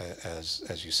recordings,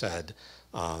 as you said.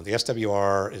 The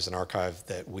SWR is an archive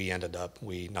that we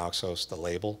Naxos, the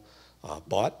label,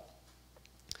 bought.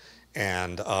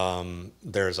 And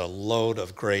there's a load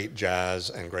of great jazz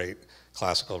and great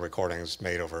classical recordings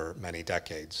made over many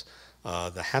decades.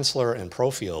 The Hensler and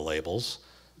Profil labels,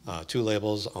 2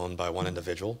 labels owned by one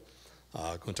individual,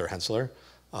 Gunther Hensler,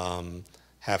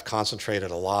 have concentrated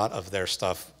a lot of their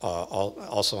stuff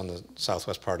also in the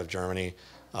southwest part of Germany,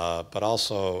 but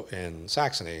also in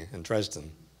Saxony, in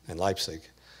Dresden, and Leipzig.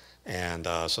 And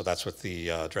so that's with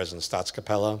the Dresden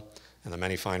Staatskapelle and the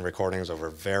many fine recordings over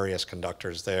various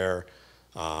conductors there,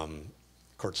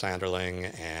 Kurt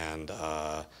Sanderling and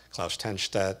Klaus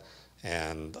Tenstedt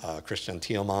and Christian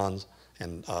Thielmann,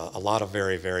 and a lot of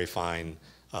very, very fine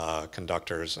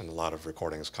conductors, and a lot of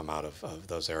recordings come out of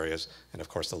those areas, and of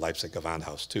course the Leipzig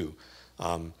Gewandhaus too.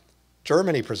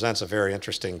 Germany presents a very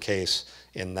interesting case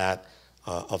in that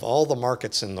of all the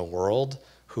markets in the world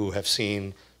who have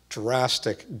seen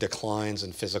drastic declines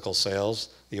in physical sales,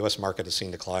 the US market has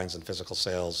seen declines in physical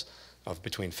sales of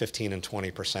between 15 and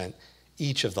 20%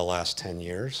 each of the last 10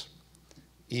 years.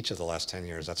 Each of the last 10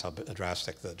 years, that's how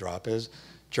drastic the drop is.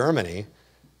 Germany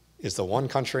is the one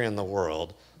country in the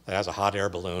world that has a hot air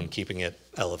balloon keeping it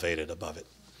elevated above it.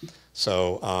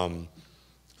 So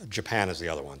Japan is the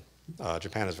other one.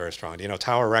 Japan is very strong. You know,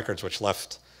 Tower Records, which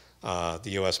left the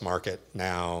US market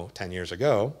now 10 years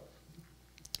ago,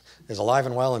 is alive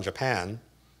and well in Japan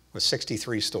with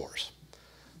 63 stores.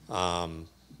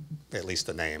 At least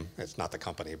the name. It's not the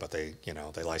company, but they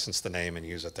license the name and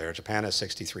use it there. Japan has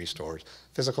 63 stores.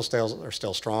 Physical sales are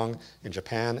still strong in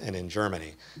Japan and in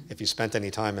Germany. If you spent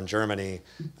any time in Germany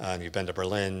and you've been to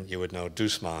Berlin, you would know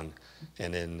Dussmann.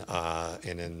 And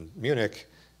in Munich,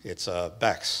 it's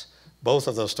Beck's. Both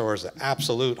of those stores are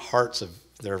absolute hearts of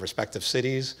their respective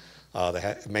cities.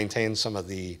 They maintain some of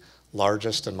the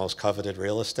largest and most coveted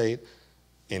real estate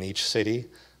in each city.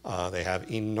 They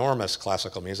have enormous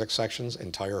classical music sections,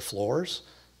 entire floors,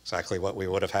 exactly what we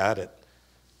would have had at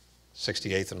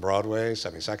 68th and Broadway,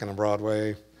 72nd and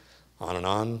Broadway, on and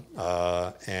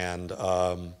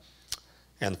on.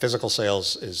 And physical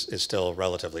sales is still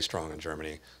relatively strong in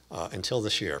Germany until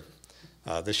this year.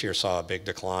 This year saw a big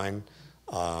decline,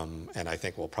 and I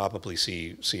think we'll probably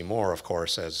see more, of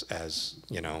course, as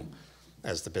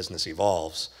the business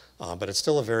evolves. But it's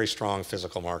still a very strong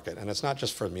physical market. And it's not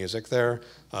just for music there.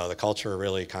 The culture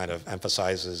really kind of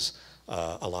emphasizes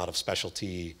a lot of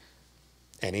specialty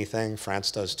anything.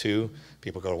 France does too.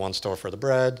 People go to one store for the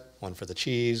bread, one for the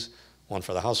cheese, one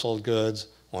for the household goods,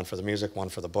 one for the music, one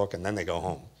for the book, and then they go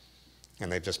home.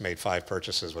 And they've just made 5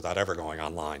 purchases without ever going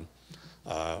online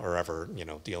or ever,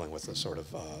 dealing with the sort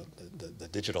of the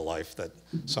digital life that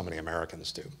so many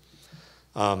Americans do.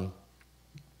 I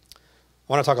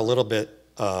want to talk a little bit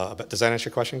about, does that answer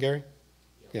your question, Gary?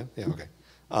 Yeah, okay.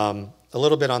 A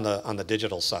little bit on the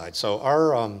digital side. So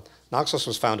our Naxos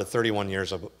was founded 31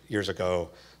 years ago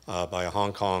by a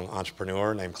Hong Kong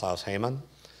entrepreneur named Klaus Heyman.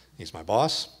 He's my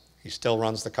boss. He still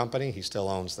runs the company. He still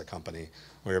owns the company.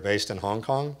 We are based in Hong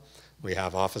Kong. We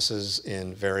have offices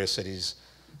in various cities,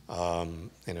 in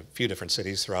a few different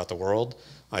cities throughout the world,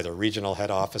 either regional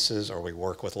head offices or we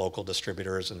work with local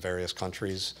distributors in various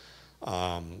countries,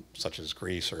 such as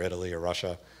Greece or Italy or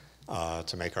Russia,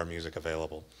 to make our music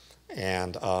available.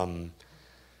 And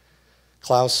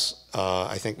Klaus,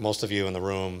 I think most of you in the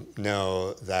room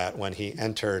know that when he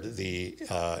entered the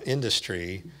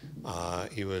industry,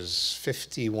 he was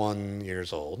 51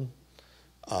 years old.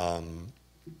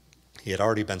 He had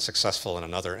already been successful in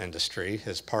another industry.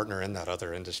 His partner in that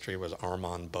other industry was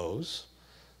Armand Bose,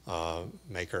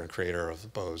 maker and creator of the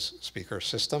Bose speaker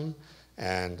system.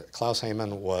 And Klaus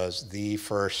Heyman was the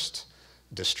first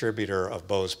distributor of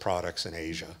Bose products in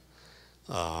Asia.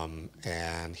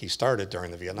 And he started during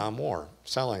the Vietnam War,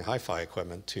 selling hi-fi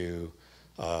equipment to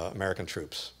American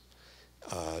troops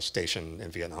stationed in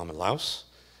Vietnam and Laos.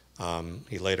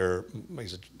 He's a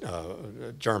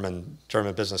German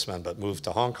businessman, but moved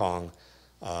to Hong Kong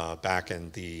back in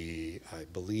the, I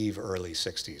believe, early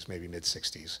 60s, maybe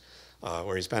mid-60s,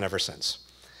 where he's been ever since.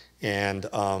 And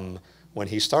when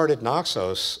he started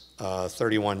Naxos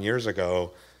 31 years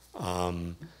ago,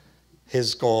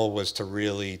 his goal was to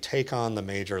really take on the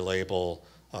major label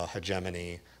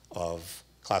hegemony of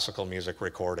classical music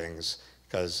recordings,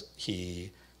 because he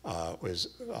was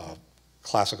a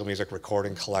classical music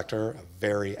recording collector, a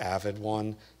very avid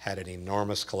one, had an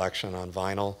enormous collection on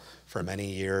vinyl for many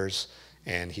years,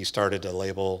 and he started a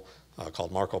label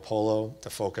called Marco Polo to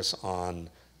focus on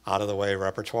out-of-the-way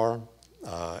repertoire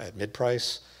at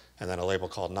mid-price, and then a label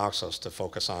called Naxos to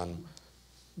focus on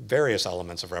various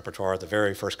elements of repertoire. The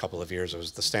very first couple of years it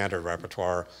was the standard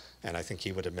repertoire, and I think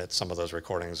he would admit some of those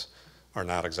recordings are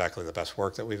not exactly the best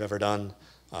work that we've ever done,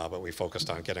 but we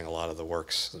focused on getting a lot of the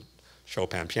works, the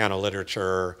Chopin piano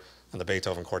literature and the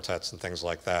Beethoven quartets and things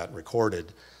like that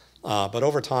recorded. But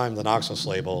over time, the Naxos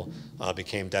label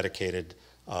became dedicated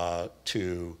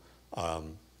to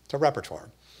repertoire.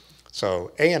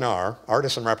 So A&R,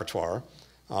 artists and repertoire,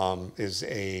 is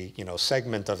a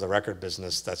segment of the record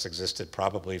business that's existed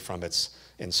probably from its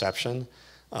inception.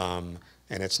 And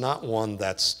it's not one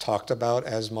that's talked about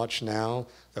as much now,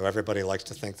 though everybody likes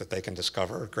to think that they can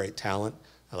discover great talent.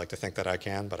 I like to think that I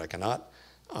can, but I cannot.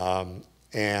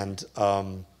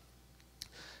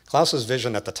 Klaus's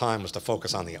vision at the time was to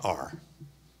focus on the R,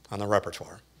 on the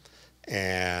repertoire.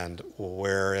 And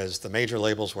whereas the major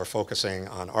labels were focusing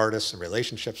on artists and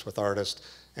relationships with artists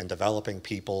and developing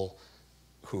people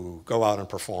who go out and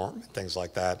perform and things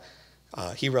like that,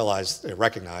 he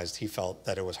recognized, he felt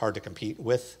that it was hard to compete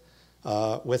with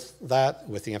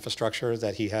the infrastructure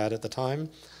that he had at the time.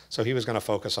 So he was going to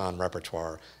focus on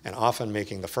repertoire and often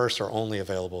making the first or only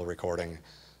available recording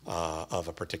of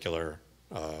a particular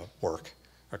work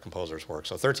or composer's work.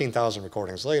 So 13,000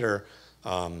 recordings later,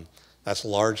 that's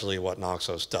largely what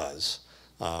Naxos does.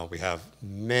 We have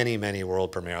many, many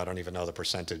world premiere. I don't even know the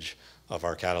percentage of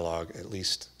our catalog. At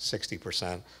least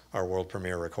 60% are world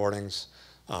premiere recordings.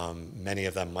 Many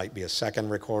of them might be a second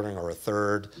recording or a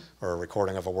third or a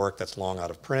recording of a work that's long out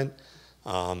of print.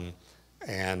 You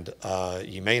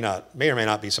may or may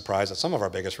not be surprised that some of our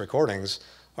biggest recordings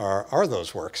are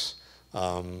those works,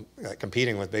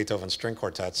 competing with Beethoven string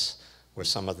quartets with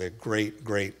some of the great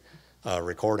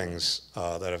recordings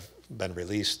that have been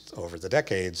released over the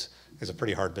decades is a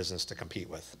pretty hard business to compete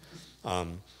with.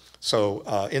 In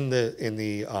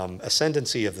the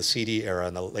ascendancy of the CD era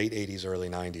in the late 80s, early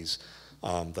 90s,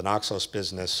 the Naxos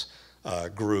business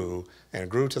grew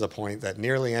to the point that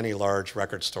nearly any large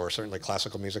record store, certainly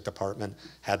classical music department,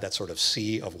 had that sort of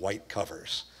sea of white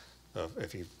covers.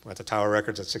 If you went to Tower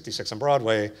Records at 66 on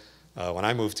Broadway, when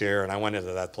I moved here and I went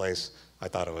into that place, I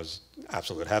thought it was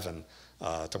absolute heaven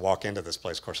to walk into this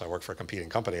place. Of course, I worked for a competing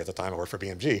company at the time. I worked for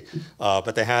BMG.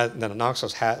 But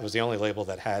Naxos was the only label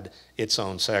that had its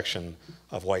own section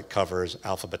of white covers,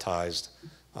 alphabetized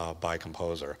by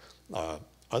composer.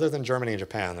 Other than Germany and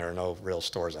Japan, there are no real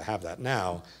stores that have that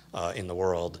now in the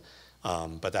world.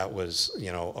 But that was,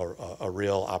 a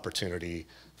real opportunity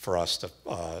for us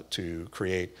to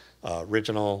create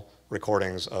original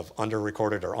recordings of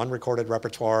under-recorded or unrecorded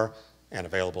repertoire and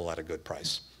available at a good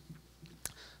price.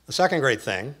 The second great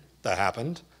thing that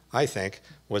happened, I think,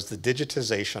 was the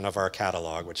digitization of our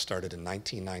catalog, which started in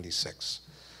 1996.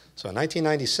 So in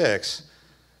 1996,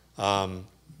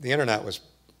 the internet was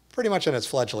pretty much in its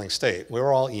fledgling state. We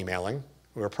were all emailing.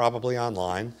 We were probably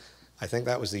online. I think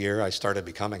that was the year I started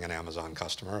becoming an Amazon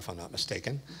customer, if I'm not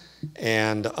mistaken.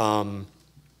 And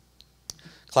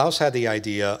Klaus had the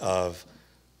idea of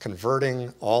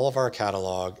converting all of our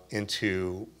catalog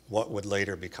into what would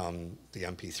later become the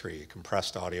MP3,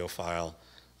 compressed audio file,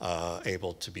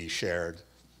 able to be shared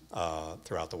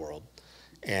throughout the world.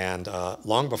 And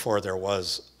long before there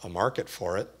was a market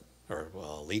for it, or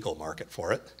well, a legal market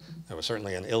for it, there was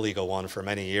certainly an illegal one for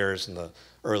many years in the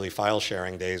early file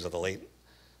sharing days of the late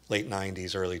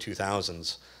 90s, early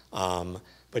 2000s.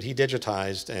 But he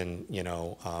digitized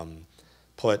and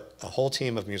put a whole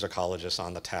team of musicologists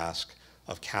on the task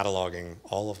of cataloging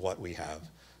all of what we have.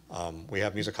 We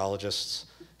have musicologists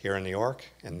here in New York,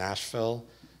 in Nashville,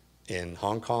 in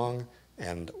Hong Kong,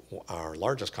 and our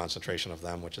largest concentration of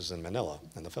them, which is in Manila,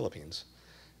 in the Philippines.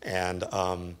 And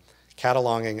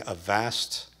cataloging a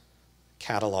vast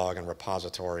catalog and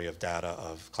repository of data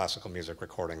of classical music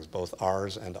recordings, both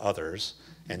ours and others,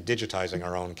 and digitizing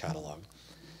our own catalog.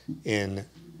 In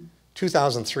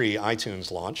 2003,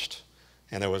 iTunes launched,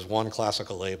 and there was one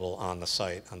classical label on the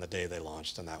site on the day they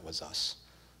launched, and that was us.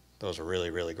 Those were really,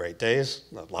 really great days.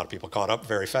 A lot of people caught up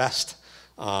very fast.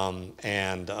 At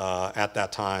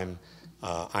that time,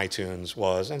 iTunes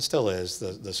was, and still is,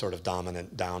 the sort of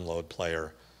dominant download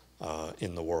player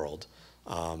in the world.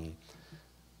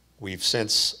 We've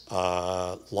since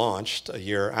launched, a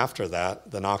year after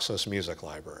that, the Naxos Music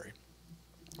Library.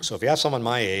 So if you have someone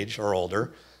my age or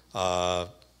older, do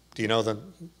you know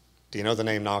the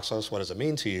name Naxos? What does it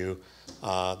mean to you?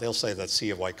 They'll say that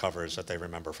sea of white covers that they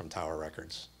remember from Tower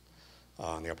Records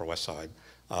on the Upper West Side.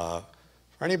 For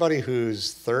anybody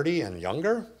who's 30 and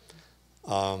younger,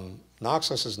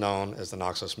 Naxos is known as the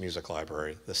Naxos Music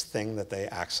Library, this thing that they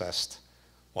accessed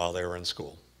while they were in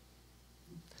school.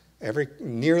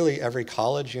 Nearly every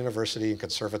college, university, and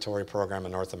conservatory program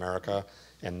in North America,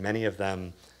 and many of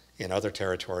them in other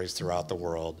territories throughout the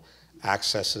world,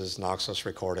 accesses Naxos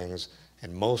recordings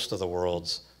and most of the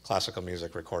world's classical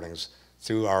music recordings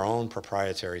through our own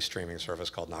proprietary streaming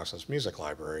service called Naxos Music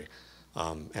Library.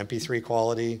 MP3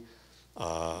 quality,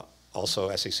 also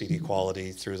SECD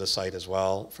quality through the site as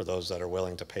well for those that are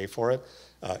willing to pay for it.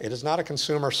 It is not a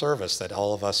consumer service that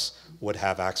all of us would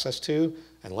have access to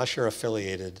unless you're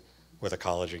affiliated with a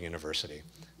college or university.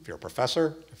 If you're a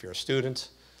professor, if you're a student,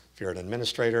 if you're an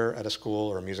administrator at a school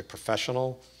or a music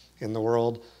professional in the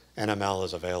world, NML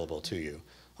is available to you.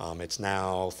 It's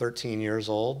now 13 years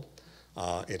old.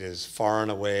 It is far and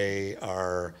away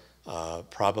our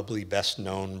probably best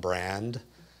known brand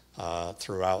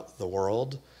throughout the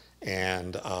world.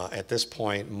 And at this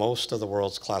point, most of the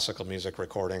world's classical music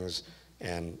recordings,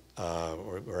 and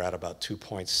we're at about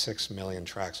 2.6 million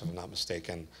tracks, if I'm not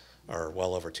mistaken, or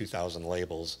well over 2,000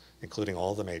 labels, including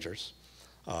all the majors,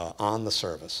 on the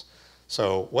service.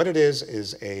 So what it is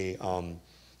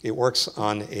it works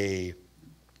on a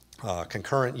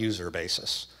concurrent user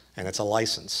basis, and it's a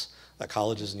license that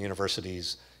colleges and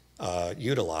universities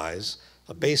utilize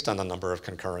based on the number of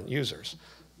concurrent users.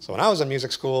 So when I was in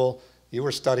music school, you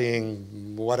were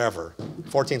studying whatever,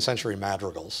 14th century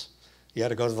madrigals. You had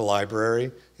to go to the library,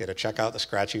 you had to check out the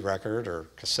scratchy record or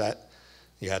cassette.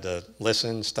 You had to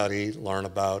listen, study, learn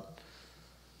about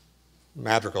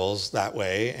madrigals that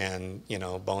way and,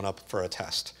 bone up for a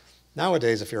test.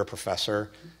 Nowadays, if you're a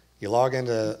professor, you log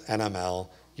into NML,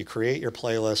 you create your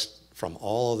playlist from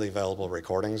all of the available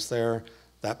recordings there.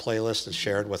 That playlist is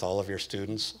shared with all of your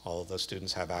students. All of those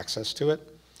students have access to it,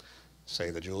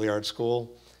 say the Juilliard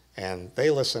School, and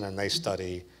they listen and they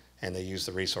study and they use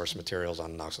the resource materials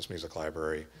on Naxos Music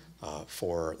Library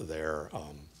for their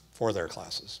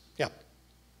classes. Yeah.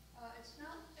 It's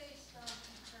not based on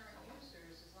concurrent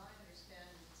users, as I understand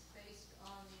it. It's based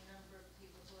on the number of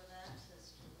people who have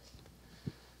access to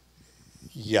it.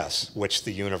 Yes, which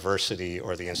the university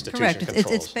or the institution Correct.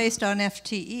 controls. It's based on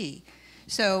FTE.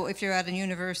 So if you're at a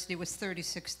university with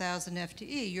 36,000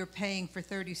 FTE, you're paying for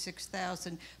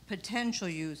 36,000 potential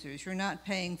users. You're not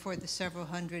paying for the several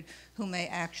hundred who may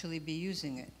actually be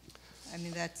using it. I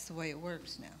mean, that's the way it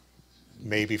works now.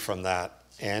 Maybe from that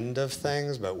end of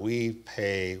things, but we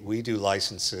do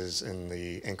licenses in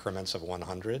the increments of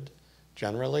 100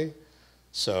 generally.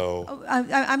 So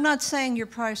I'm not saying your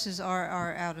prices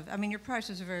are out of, your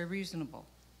prices are very reasonable,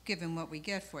 given what we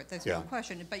get for it. That's no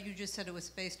question. But you just said it was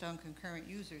based on concurrent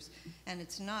users. And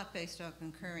it's not based on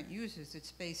concurrent users.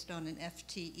 It's based on an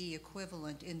FTE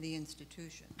equivalent in the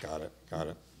institution. Got it.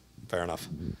 Fair enough.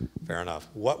 Fair enough.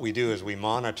 What we do is we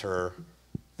monitor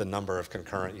the number of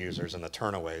concurrent users and the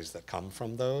turnaways that come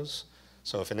from those.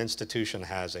 So if an institution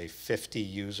has a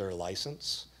 50-user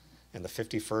license and the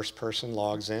 51st person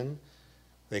logs in,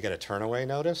 they get a turnaway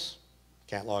notice.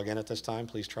 Can't log in at this time,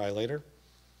 please try later.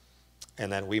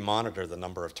 And then we monitor the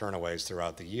number of turnaways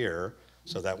throughout the year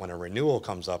so that when a renewal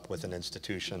comes up with an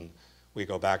institution, we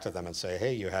go back to them and say,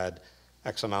 hey, you had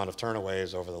X amount of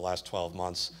turnaways over the last 12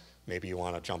 months. Maybe you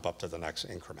want to jump up to the next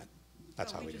increment.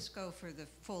 That's how we do. We just go for the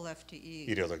full FTE.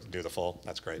 You do the full?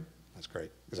 That's great. That's great.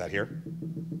 Is that here?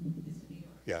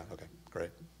 Yeah, okay,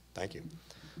 great. Thank you.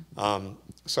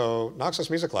 So Naxos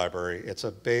Music Library, it's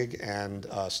a big and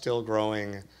still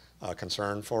growing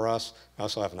concern for us. We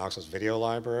also have Naxos Video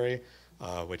Library,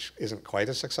 which isn't quite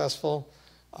as successful.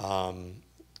 And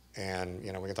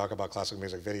we can talk about classical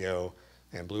music video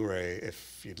and Blu-ray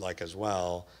if you'd like as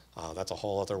well. That's a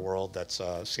whole other world that's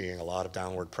seeing a lot of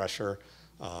downward pressure.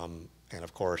 And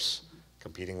of course,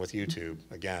 competing with YouTube,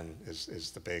 again,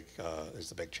 is the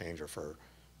big changer for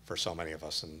so many of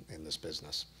us in this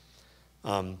business.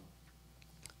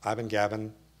 I've been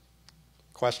gabbing.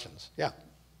 Questions? Yeah.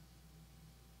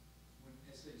 When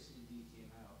SACD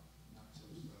came out,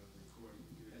 Naxos started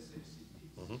recording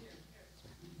SACD.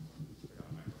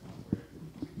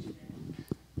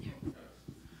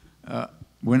 Mm-hmm.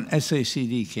 When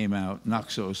SACD came out,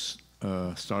 Naxos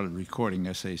started recording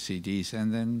SACDs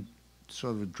and then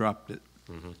sort of dropped it.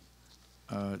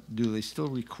 Mm-hmm. Do they still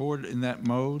record in that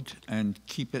mode and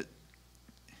keep it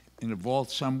in a vault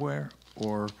somewhere,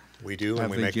 or We do,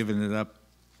 and have they given it up?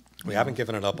 We haven't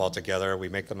given it up altogether. We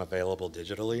make them available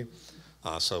digitally.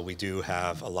 So we do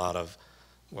have a lot of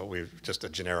just a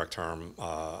generic term,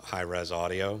 high-res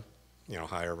audio,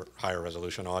 higher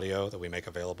resolution audio that we make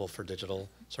available for digital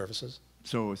services.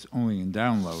 So it's only in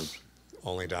download?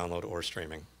 Only download or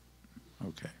streaming.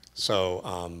 Okay. So,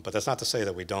 but that's not to say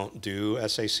that we don't do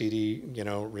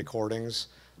SACD, recordings.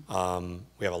 We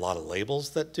have a lot of labels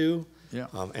that do. Yeah.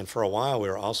 And for a while, we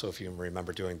were also, if you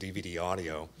remember, doing DVD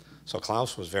audio. So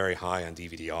Klaus was very high on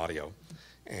DVD audio.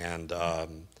 And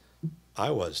I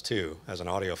was too. As an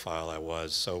audiophile, I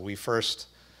was. So we first,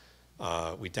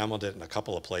 we demoed it in a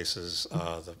couple of places.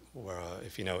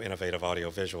 If you know Innovative Audio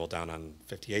Visual down on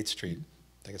 58th Street,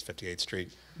 I think it's 58th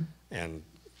Street, and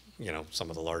some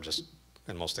of the largest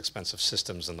and most expensive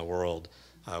systems in the world.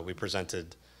 We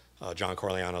presented John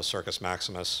Corigliano's Circus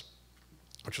Maximus,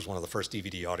 which was one of the first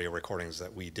DVD audio recordings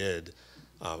that we did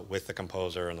with the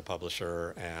composer and the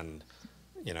publisher and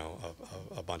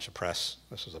a bunch of press.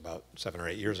 This was about 7 or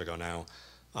 8 years ago now.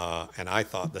 And I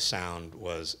thought the sound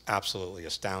was absolutely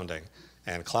astounding.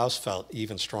 And Klaus felt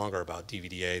even stronger about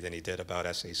DVD-A than he did about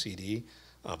SACD,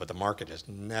 but the market just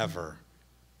never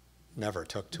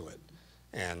took to it.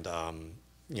 And,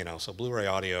 so Blu-ray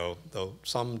audio, though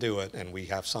some do it, and we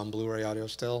have some Blu-ray audio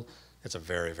still, it's a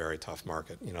very, very tough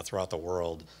market. Throughout the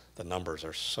world, the numbers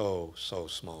are so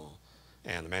small,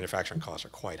 and the manufacturing costs are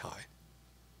quite high.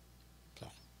 So,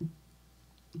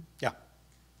 yeah.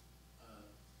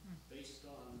 Based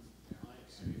on my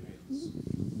experience,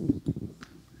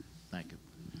 thank you.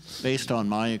 Based on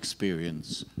my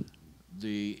experience,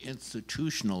 the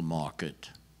institutional market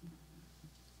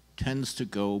tends to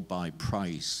go by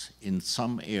price in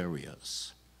some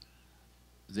areas.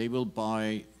 They will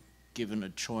buy, given a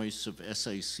choice of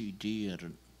SACD at a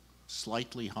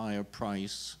slightly higher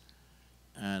price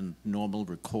and normal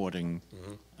recording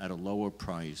at a lower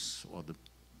price, or the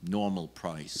normal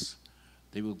price,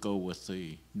 they will go with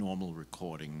the normal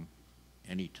recording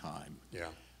anytime. Yeah.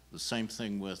 The same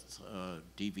thing with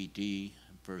DVD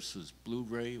versus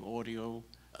Blu-ray audio,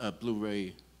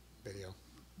 Blu-ray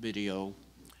video.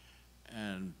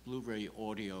 And Blu-ray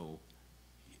audio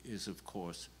is, of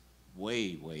course,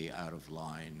 way, way out of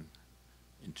line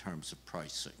in terms of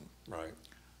pricing. Right.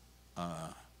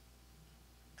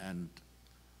 And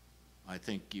I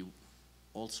think you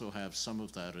also have some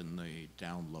of that in the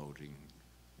downloading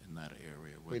in that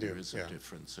area, where there is a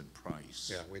difference in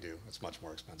price. Yeah, we do. It's much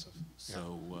more expensive.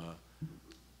 So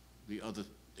the other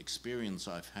experience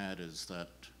I've had is that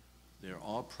there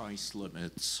are price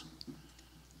limits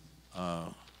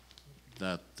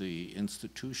that the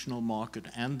institutional market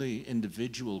and the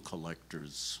individual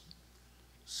collectors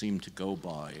seem to go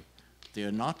by.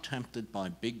 They're not tempted by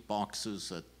big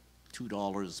boxes at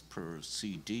 $2 per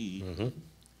CD.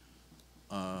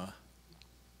 On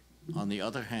the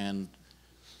other hand,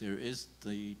 there is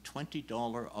the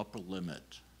 $20 upper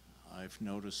limit. I've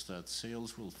noticed that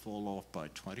sales will fall off by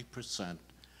 20%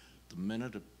 the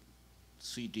minute a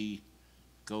CD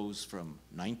goes from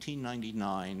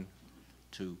 1999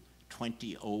 to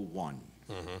 2001.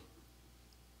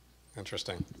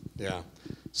 Interesting. Yeah.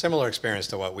 Similar experience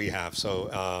to what we have.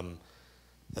 So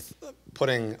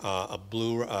putting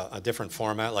a different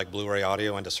format like Blu-ray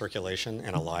audio into circulation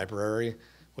in a library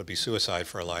would be suicide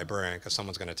for a librarian, because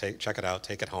someone's going to check it out,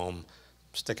 take it home,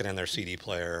 stick it in their CD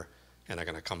player, and they're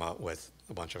going to come out with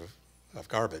a bunch of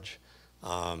garbage.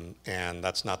 And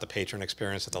that's not the patron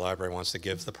experience that the library wants to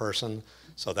give the person,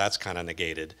 so that's kind of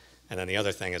negated. And then the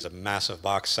other thing is a massive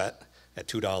box set at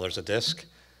 $2 a disc,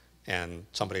 and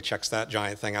somebody checks that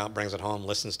giant thing out, brings it home,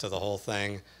 listens to the whole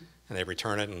thing, and they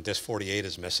return it, and disc 48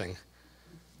 is missing.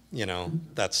 You know,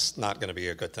 that's not going to be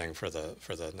a good thing for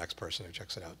the next person who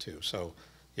checks it out too. So,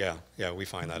 yeah, we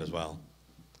find that as well.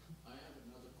 I have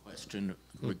another question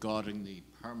regarding the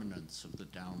permanence of the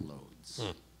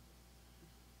downloads.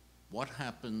 What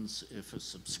happens if a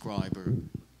subscriber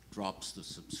drops the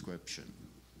subscription?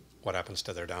 What happens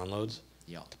to their downloads?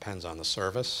 Yeah. Depends on the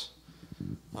service.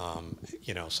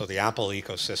 You know, so the Apple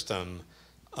ecosystem,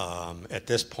 at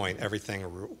this point,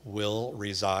 everything will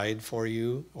reside for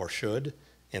you, or should,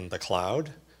 in the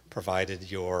cloud,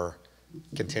 provided you're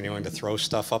continuing to throw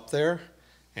stuff up there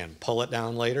and pull it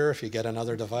down later if you get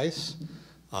another device.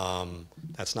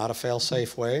 That's not a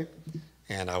fail-safe way,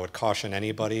 and I would caution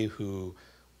anybody who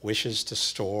wishes to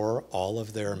store all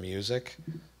of their music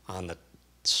on the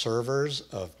servers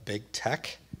of big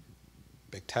tech.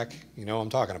 Big tech, you know what I'm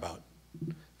talking about.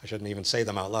 I shouldn't even say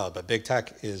them out loud, but big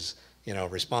tech is, you know,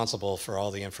 responsible for all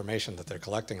the information that they're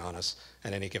collecting on us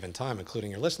at any given time,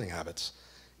 including your listening habits.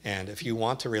 And if you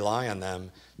want to rely on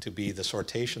them to be the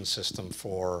sortation system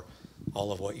for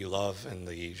all of what you love in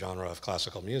the genre of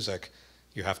classical music,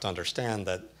 you have to understand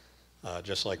that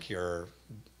just like your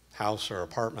house or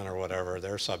apartment or whatever,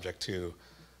 they're subject to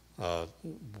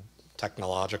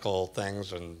technological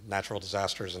things and natural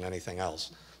disasters and anything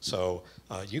else. So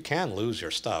you can lose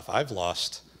your stuff. I've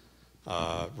lost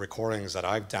recordings that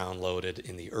I've downloaded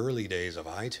in the early days of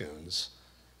iTunes.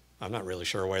 I'm not really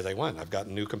sure where they went. I've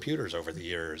gotten new computers over the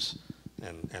years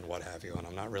and what have you, and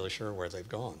I'm not really sure where they've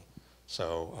gone.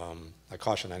 So I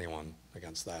caution anyone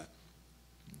against that.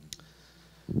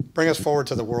 Bring us forward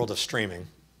to the world of streaming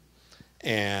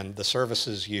and the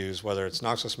services used, whether it's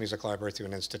Naxos Music Library through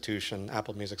an institution,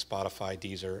 Apple Music, Spotify,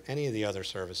 Deezer, any of the other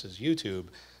services, YouTube.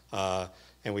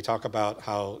 And we talk about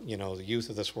how, you know, the youth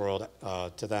of this world,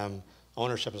 to them,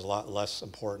 ownership is a lot less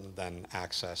important than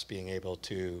access, being able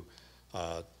to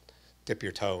dip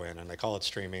your toe in. And they call it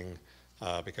streaming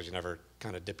because you never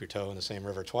kind of dip your toe in the same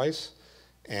river twice.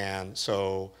 And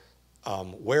so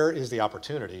where is the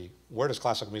opportunity? Where does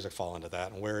classical music fall into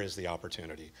that? And where is the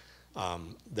opportunity?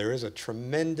 There is a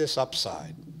tremendous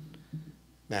upside.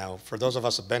 Now, for those of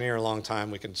us who have been here a long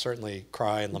time, we can certainly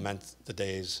cry and lament the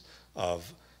days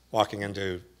of walking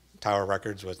into Tower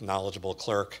Records with knowledgeable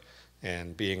clerk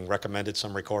and being recommended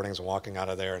some recordings and walking out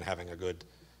of there and having a good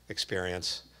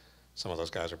experience. Some of those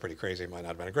guys are pretty crazy. It might not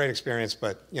have been a great experience,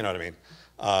 but you know what I mean.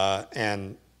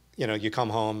 And you know, you come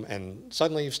home and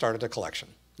suddenly you've started a collection.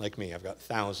 Like me, I've got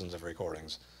thousands of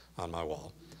recordings on my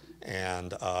wall.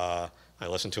 And I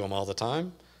listen to them all the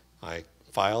time. I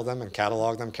file them and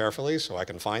catalog them carefully so I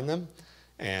can find them.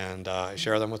 And I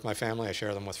share them with my family. I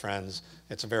share them with friends.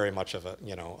 It's very much of a,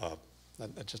 you know,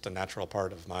 just a natural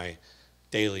part of my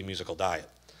daily musical diet.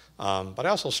 But I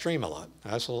also stream a lot.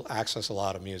 I also access a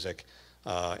lot of music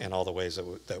in all the ways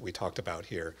that we talked about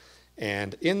here.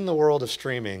 And in the world of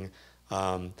streaming,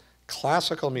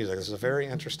 classical music, this is a very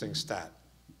interesting stat.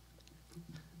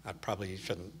 I probably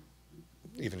shouldn't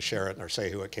even share it or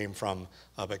say who it came from,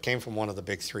 but it came from one of the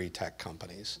big three tech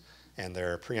companies. And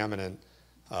they're preeminent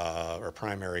or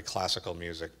primary classical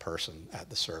music person at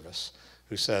the service,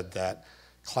 who said that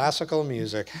classical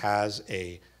music has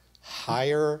a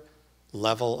higher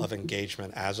level of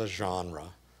engagement as a genre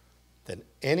than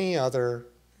any other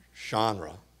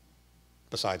genre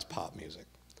besides pop music.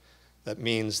 That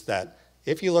means that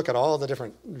if you look at all the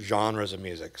different genres of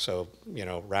music, so, you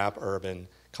know, rap, urban,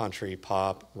 country,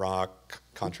 pop, rock,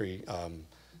 country,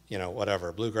 you know,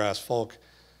 whatever, bluegrass, folk,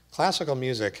 classical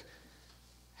music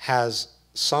has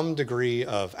some degree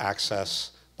of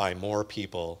access by more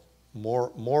people,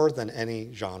 more than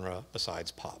any genre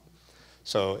besides pop.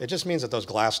 So it just means that those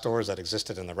glass doors that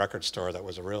existed in the record store that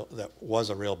was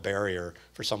a real barrier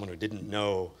for someone who didn't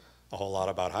know a whole lot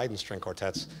about Haydn string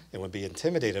quartets and would be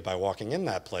intimidated by walking in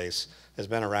that place has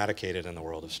been eradicated in the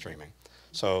world of streaming.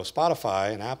 So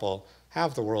Spotify and Apple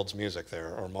have the world's music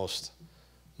there, or most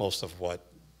of what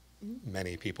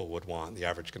many people would want, the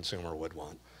average consumer would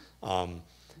want.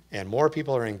 And more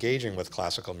people are engaging with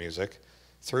classical music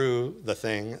through the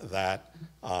thing that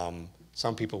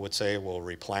some people would say will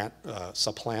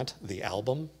supplant the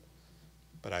album,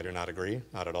 but I do not agree,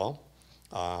 not at all.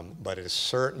 but it has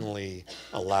certainly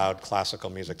allowed classical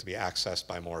music to be accessed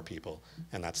by more people,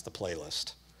 and that's the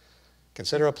playlist.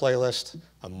 Consider a playlist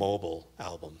a mobile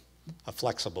album, a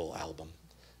flexible album.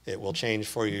 It will change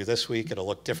for you this week, it'll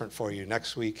look different for you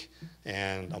next week,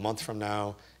 and a month from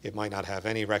now, it might not have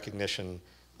any recognition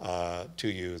to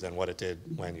you than what it did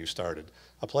when you started.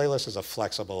 A playlist is a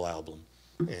flexible album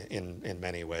in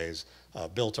many ways,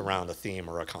 built around a theme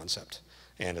or a concept.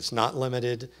 And it's not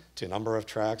limited to number of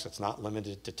tracks, it's not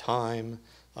limited to time,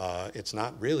 it's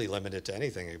not really limited to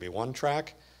anything. It could be one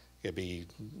track, it could be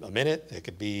a minute, it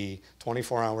could be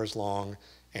 24 hours long,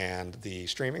 and the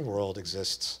streaming world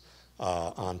exists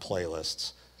on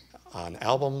playlists, on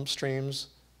album streams,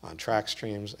 on track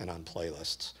streams, and on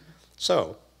playlists.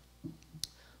 So,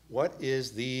 what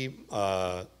is the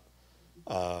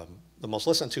most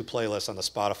listened to playlist on the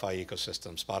Spotify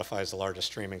ecosystem? Spotify is the largest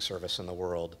streaming service in the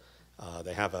world.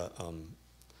 They have a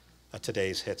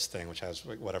today's hits thing, which has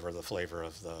whatever the flavor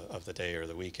of the day or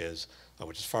the week is,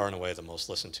 which is far and away the most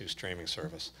listened to streaming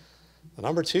service. The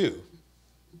number two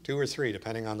or three,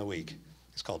 depending on the week,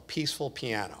 is called Peaceful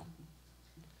Piano.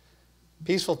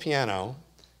 Peaceful Piano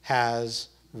has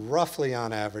roughly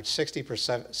on average 60 to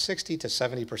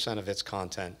 70% of its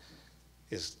content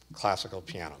is classical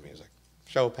piano music.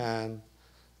 Chopin,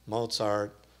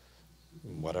 Mozart,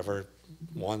 whatever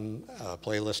one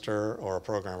playlister or a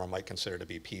programmer might consider to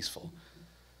be peaceful.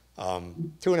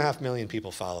 2.5 million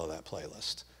people follow that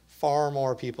playlist. Far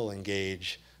more people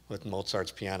engage with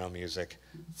Mozart's piano music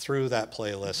through that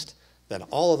playlist than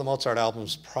all of the Mozart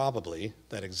albums probably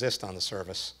that exist on the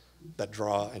service that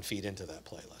draw and feed into that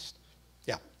playlist.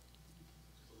 Yeah?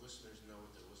 Do the listeners know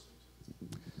what they're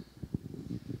listening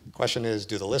to? Question is,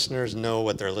 do the listeners know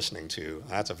what they're listening to?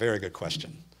 That's a very good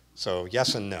question. So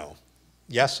yes and no.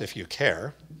 Yes, if you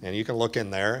care, and you can look in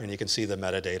there and you can see the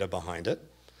metadata behind it,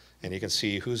 and you can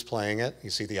see who's playing it, you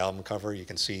see the album cover, you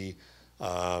can see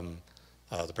the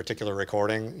particular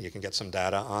recording, you can get some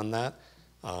data on that.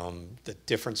 The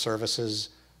different services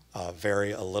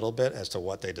vary a little bit as to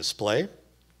what they display,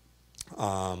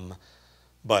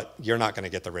 but you're not going to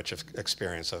get the rich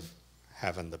experience of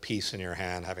having the piece in your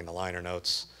hand, having the liner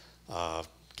notes,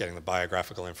 getting the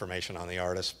biographical information on the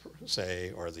artist,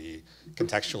 say, or the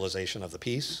contextualization of the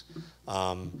piece.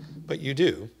 But you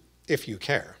do, if you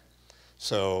care.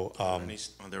 So, Are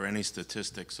there any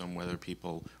statistics on whether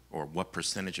people, or what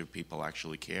percentage of people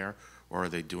actually care, or are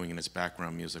they doing it as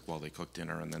background music while they cook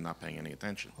dinner and they're not paying any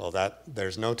attention? well,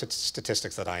 there's no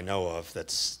statistics that I know of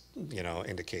that's,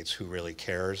 indicates who really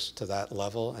cares to that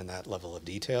level and that level of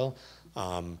detail.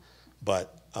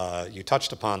 But you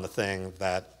touched upon the thing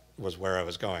that was where I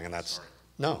was going, and that's,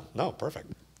 Sorry. no, perfect.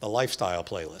 The lifestyle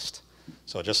playlist.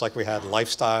 So just like we had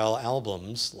lifestyle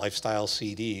albums, lifestyle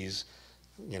CDs,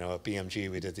 at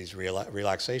BMG we did these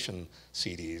relaxation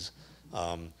CDs.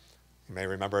 You may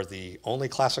remember the only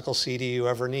classical CD you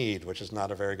ever need, which is not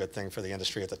a very good thing for the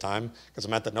industry at the time, because it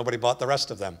meant that nobody bought the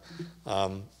rest of them.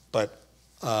 But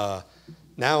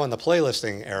now in the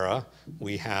playlisting era,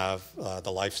 we have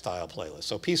the lifestyle playlist.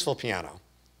 So Peaceful Piano,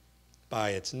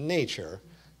 by its nature,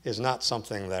 is not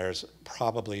something there's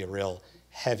probably a real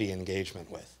heavy engagement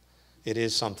with. It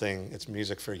is something, it's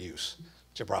music for use,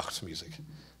 Gebrauchsmusik.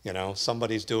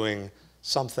 Somebody's doing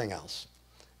something else,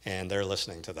 and they're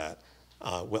listening to that.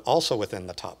 Also within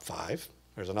the top 5,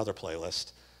 there's another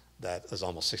playlist that is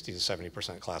almost 60 to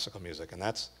 70% classical music, and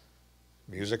that's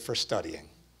music for studying.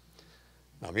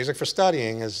 Now, music for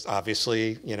studying is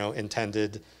obviously,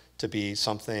 intended to be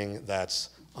something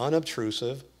that's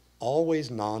unobtrusive,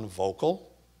 always non-vocal.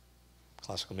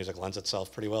 Classical music lends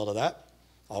itself pretty well to that.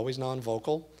 Always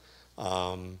non-vocal.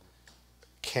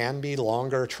 Can be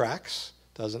longer tracks.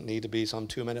 Doesn't need to be some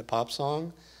 2-minute pop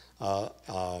song.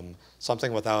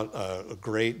 Something without a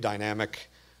great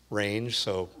dynamic range,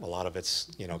 so a lot of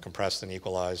it's compressed and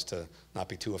equalized to not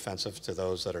be too offensive to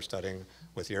those that are studying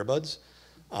with earbuds.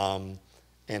 And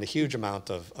a huge amount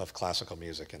of classical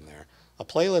music in there. A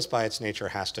playlist by its nature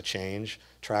has to change.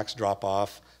 Tracks drop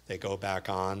off, they go back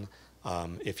on.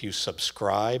 If you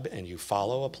subscribe and you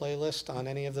follow a playlist on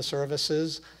any of the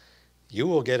services, you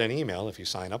will get an email if you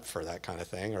sign up for that kind of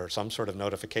thing, or some sort of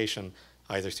notification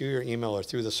either through your email or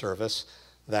through the service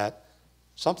that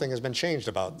something has been changed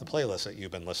about the playlist that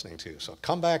you've been listening to. So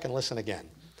come back and listen again.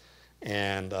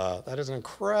 And that is an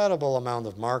incredible amount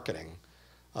of marketing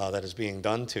that is being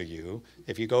done to you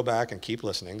if you go back and keep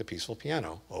listening to Peaceful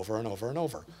Piano over and over and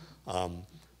over.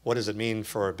 What does it mean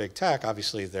for big tech?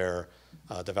 Obviously, they're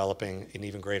developing an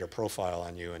even greater profile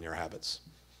on you and your habits,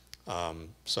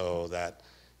 so that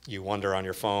you wonder on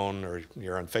your phone or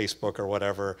you're on Facebook or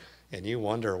whatever, and you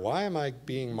wonder, why am I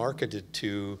being marketed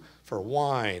to for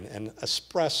wine and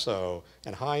espresso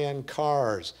and high-end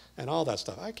cars and all that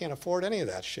stuff? I can't afford any of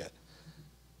that shit.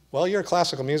 Well, you're a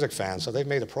classical music fan, so they've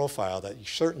made a profile that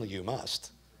certainly you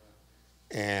must.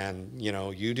 And, you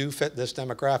know, you do fit this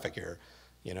demographic. You're,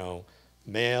 you know,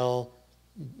 male,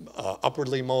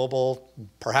 upwardly mobile,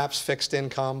 perhaps fixed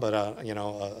income, but, you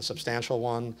know, a substantial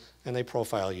one, and they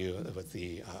profile you with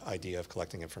the idea of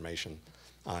collecting information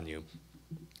on you.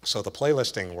 So the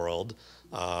playlisting world,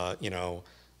 you know,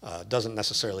 doesn't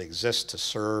necessarily exist to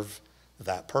serve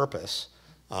that purpose.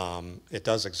 It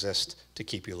does exist to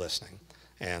keep you listening.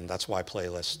 And that's why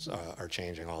playlists are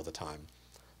changing all the time.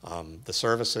 The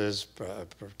services,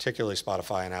 particularly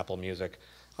Spotify and Apple Music,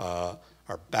 are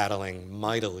battling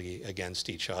mightily against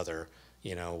each other,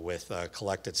 you know, with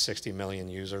collected 60 million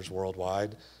users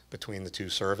worldwide between the two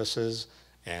services,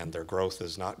 and their growth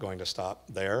is not going to stop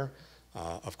there.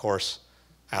 Of course,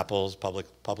 Apple's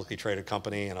publicly traded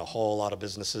company and a whole lot of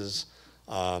businesses,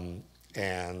 and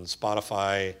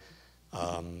Spotify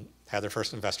had their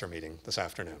first investor meeting this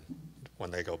afternoon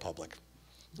when they go public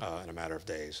in a matter of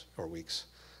days or weeks.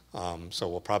 So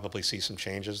we'll probably see some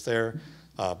changes there.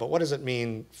 But what does it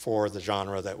mean for the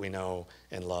genre that we know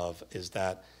and love is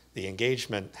that the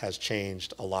engagement has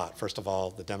changed a lot. First of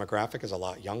all, the demographic is a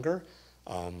lot younger.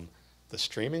 The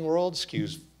streaming world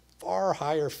skews far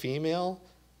higher female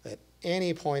at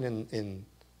any point in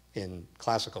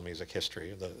classical music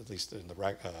history, at least in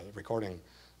the recording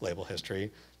label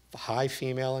history. High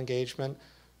female engagement,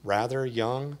 rather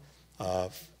young,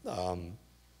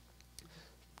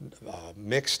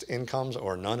 mixed incomes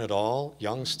or none at all,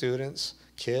 young students,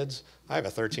 kids. I have a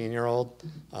 13-year-old.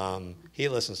 He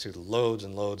listens to loads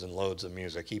and loads and loads of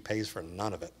music. He pays for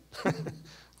none of it.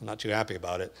 I'm not too happy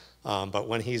about it. But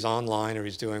when he's online or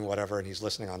he's doing whatever and he's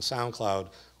listening on SoundCloud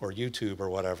or YouTube or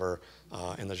whatever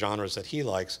in the genres that he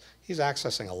likes, he's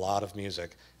accessing a lot of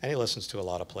music, and he listens to a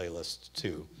lot of playlists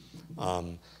too.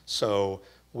 So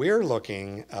we're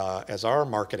looking, as our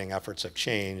marketing efforts have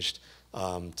changed,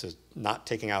 to not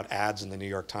taking out ads in the New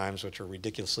York Times, which are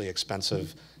ridiculously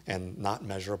expensive and not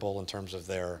measurable in terms of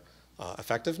their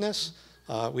effectiveness.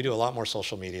 We do a lot more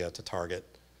social media to target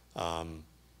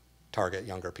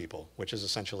younger people, which is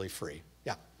essentially free.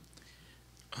 Yeah.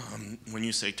 When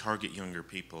you say target younger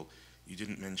people, you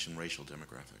didn't mention racial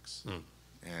demographics.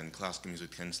 And classical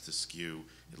music tends to skew,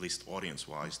 at least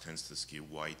audience-wise, tends to skew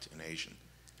white and Asian.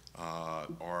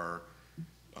 Are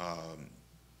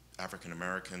African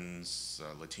Americans,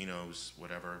 Latinos,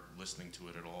 whatever, listening to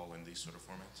it at all in these sort of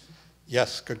formats?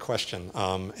 Yes, good question.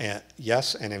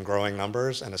 Yes, and in growing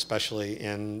numbers, and especially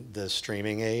in the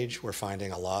streaming age, we're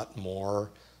finding a lot more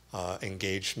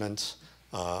engagement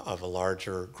of a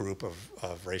larger group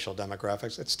of racial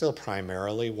demographics. It's still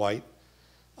primarily white,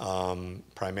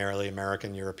 primarily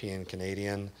American, European,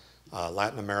 Canadian.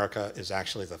 Latin America is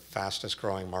actually the fastest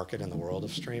growing market in the world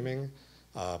of streaming,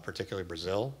 particularly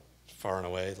Brazil, far and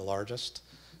away the largest.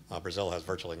 Brazil has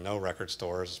virtually no record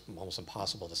stores, almost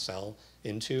impossible to sell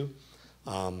into.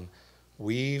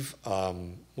 We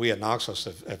at Naxos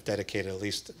have dedicated at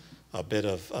least a bit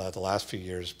of the last few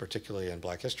years, particularly in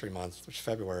Black History Month, which is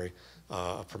February,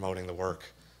 of promoting the work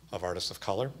of artists of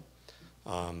color.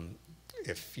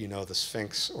 If you know the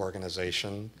Sphinx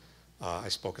organization, I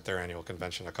spoke at their annual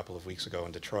convention a couple of weeks ago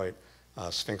in Detroit.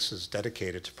 Sphinx is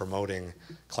dedicated to promoting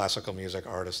classical music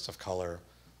artists of color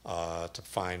to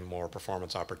find more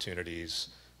performance opportunities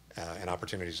and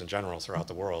opportunities in general throughout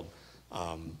the world.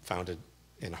 Founded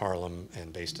in Harlem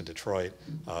and based in Detroit,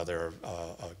 they're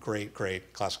a great,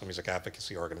 great classical music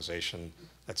advocacy organization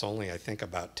that's only, I think,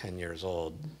 about 10 years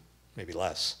old, maybe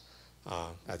less.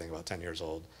 I think about 10 years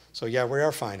old. So yeah, we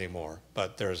are finding more,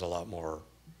 but there's a lot more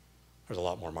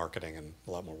marketing and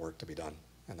a lot more work to be done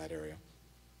in that area.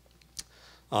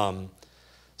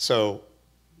 So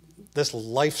this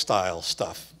lifestyle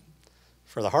stuff,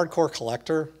 for the hardcore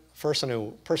collector, person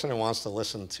who wants to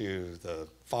listen to the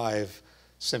 5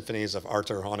 symphonies of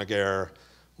Arthur Honegger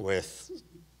with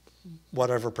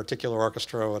whatever particular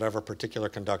orchestra, whatever particular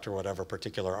conductor, whatever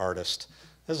particular artist,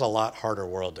 this is a lot harder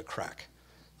world to crack.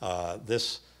 The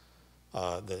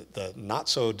not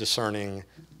so discerning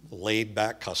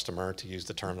laid-back customer, to use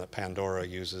the term that Pandora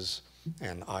uses,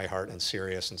 and iHeart and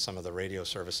Sirius and some of the radio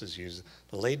services use,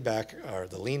 the laid-back or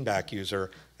the lean-back user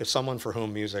is someone for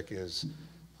whom music is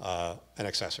an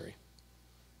accessory,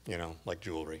 you know, like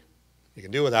jewelry. You can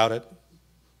do without it,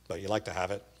 but you like to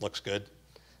have it, looks good.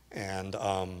 And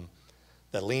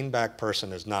the lean-back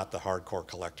person is not the hardcore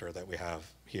collector that we have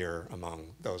here among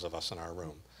those of us in our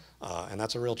room. And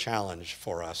that's a real challenge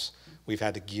for us. We've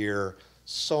had to gear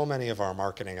so many of our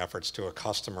marketing efforts to a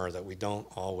customer that we don't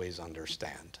always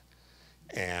understand.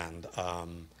 And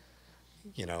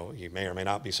you know, you may or may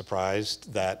not be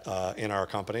surprised that in our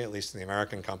company, at least in the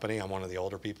American company, I'm one of the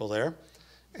older people there,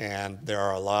 and there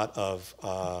are a lot of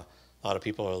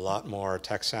people who are a lot more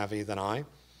tech savvy than I,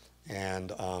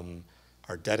 and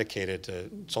are dedicated to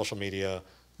social media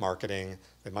marketing.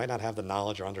 They might not have the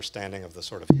knowledge or understanding of the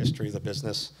sort of history of the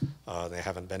business. They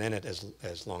haven't been in it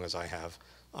as long as I have,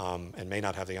 and may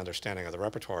not have the understanding of the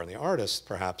repertoire and the artists,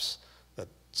 perhaps, that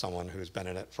someone who's been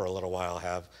in it for a little while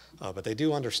have. But they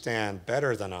do understand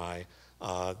better than I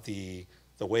the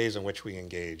ways in which we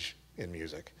engage in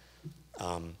music.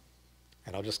 And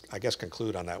I'll just, I guess,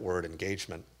 conclude on that word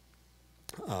engagement,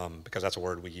 because that's a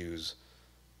word we use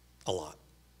a lot.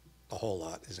 A whole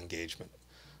lot is engagement.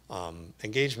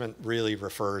 Engagement really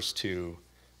refers to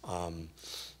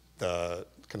the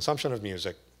consumption of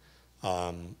music,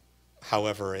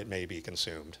 however it may be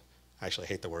consumed. I actually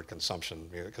hate the word consumption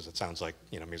because it sounds like,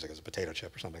 you know, music is a potato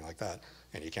chip or something like that,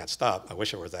 and you can't stop. I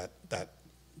wish it were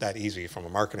that easy from a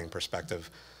marketing perspective.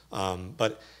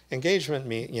 But engagement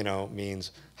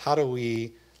means how do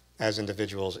we as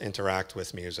individuals interact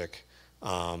with music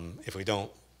if we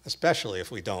don't, especially if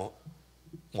we don't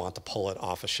want to pull it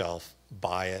off a shelf,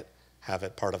 buy it, have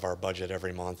it part of our budget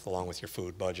every month along with your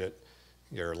food budget,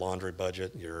 your laundry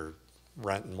budget, your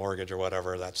rent and mortgage or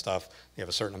whatever, that stuff. You have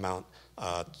a certain amount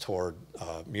toward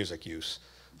music use.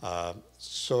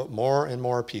 So more and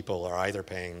more people are either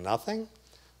paying nothing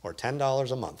or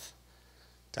 $10 a month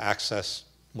to access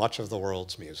much of the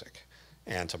world's music.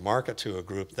 And to market to a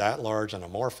group that large and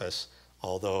amorphous,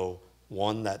 although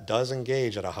one that does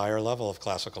engage at a higher level of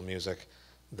classical music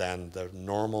than the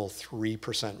normal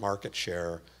 3% market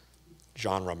share,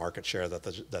 genre market share that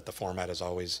the format has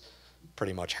always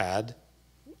pretty much had,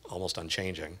 almost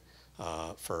unchanging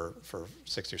for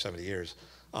 60 or 70 years,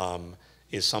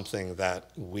 is something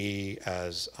that we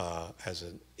as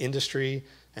an industry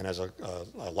and as a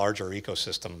larger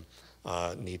ecosystem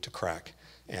need to crack.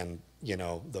 And you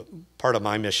know, the part of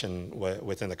my mission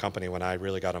within the company when I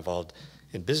really got involved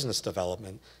in business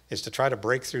development is to try to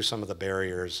break through some of the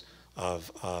barriers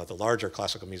of the larger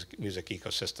classical music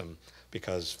ecosystem,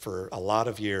 because for a lot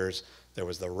of years there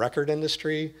was the record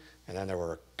industry, and then there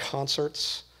were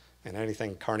concerts and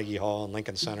anything Carnegie Hall and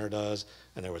Lincoln Center does,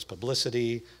 and there was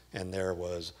publicity, and there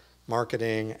was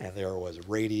marketing, and there was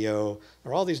radio.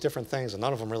 There were all these different things, and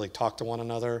none of them really talked to one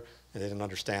another, and they didn't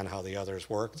understand how the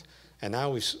others worked. And now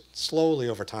we've slowly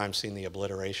over time seen the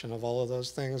obliteration of all of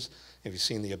those things. And we've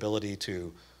seen the ability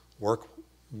to work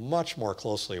much more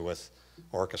closely with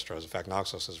orchestras. In fact,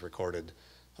 Naxos has recorded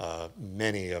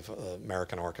many of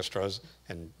American orchestras,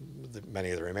 and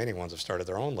many of the remaining ones have started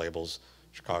their own labels.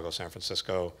 Chicago, San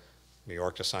Francisco, New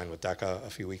York just signed with Decca a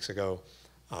few weeks ago.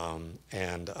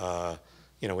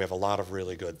 You know, we have a lot of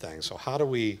really good things. So how do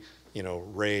we, you know,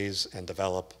 raise and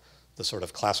develop the sort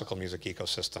of classical music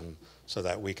ecosystem so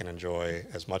that we can enjoy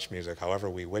as much music, however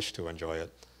we wish to enjoy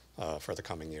it, for the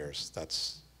coming years?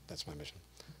 That's my mission.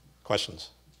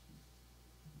 Questions?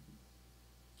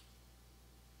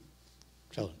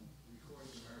 Sheldon.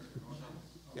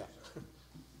 Yeah.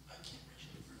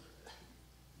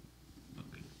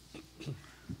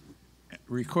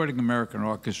 Recording American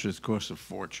orchestras cost a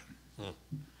fortune.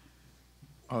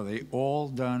 Are they all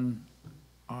done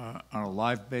on a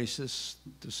live basis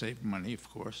to save money, of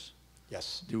course?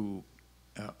 Yes.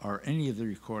 Are any of the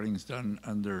recordings done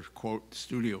under, quote,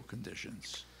 studio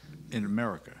conditions in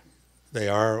America? They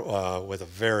are with a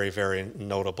very, very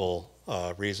notable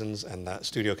reasons, and that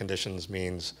studio conditions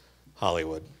means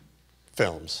Hollywood.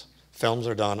 Films. Films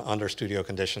are done under studio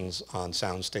conditions on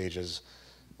sound stages,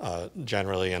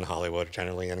 generally in Hollywood,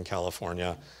 generally in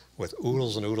California, with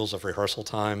oodles and oodles of rehearsal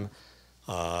time,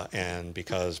 and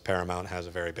because Paramount has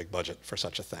a very big budget for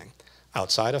such a thing.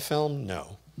 Outside of film,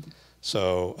 no.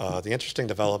 So the interesting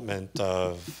development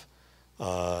of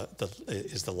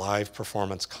is the live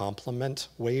performance complement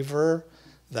waiver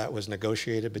that was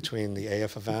negotiated between the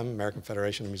AFM, American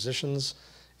Federation of Musicians,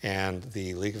 and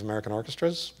the League of American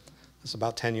Orchestras. It's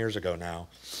about 10 years ago now.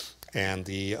 And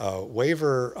the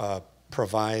waiver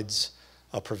provides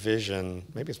a provision,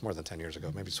 maybe it's more than 10 years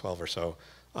ago, maybe 12 or so,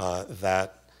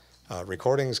 that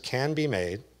recordings can be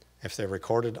made if they're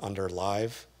recorded under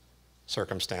live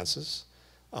circumstances,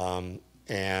 and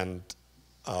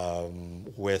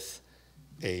with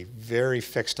a very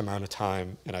fixed amount of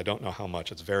time, and I don't know how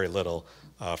much, it's very little,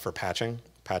 for patch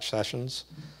sessions.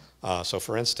 So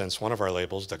for instance, one of our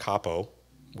labels, Da Capo,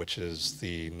 which is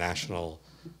the national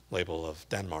label of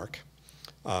Denmark,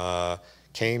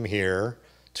 came here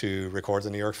to record the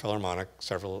New York Philharmonic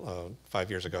 5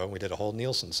 years ago. We did a whole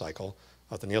Nielsen cycle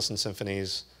of the Nielsen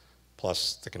symphonies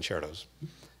plus the concertos.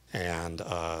 And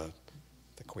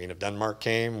the Queen of Denmark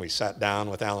came, we sat down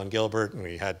with Alan Gilbert, and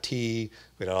we had tea,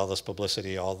 we had all this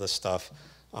publicity, all this stuff.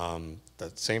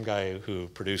 The same guy who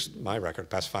produced my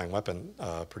record, Pacifying Weapon,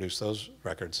 produced those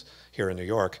records here in New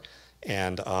York.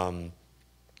 And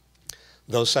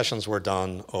those sessions were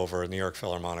done over New York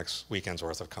Philharmonic's weekend's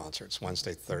worth of concerts,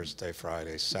 Wednesday, Thursday,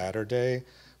 Friday, Saturday,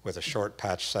 with a short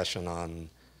patch session on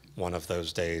one of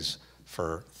those days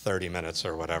for 30 minutes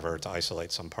or whatever to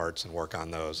isolate some parts and work on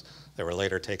those. They were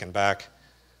later taken back,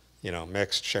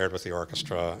 mixed, shared with the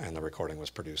orchestra, and the recording was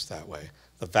produced that way.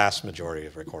 The vast majority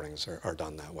of recordings are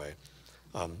done that way.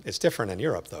 It's different in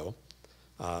Europe, though,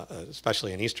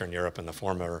 especially in Eastern Europe and the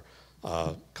former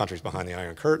countries behind the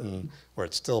Iron Curtain, where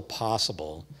it's still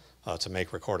possible to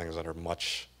make recordings under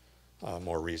much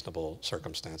more reasonable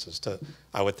circumstances.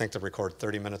 I would think to record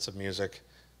 30 minutes of music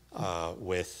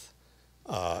with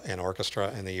an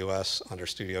orchestra in the US under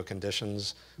studio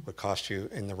conditions would cost you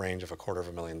in the range of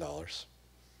 $250,000.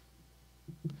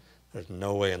 There's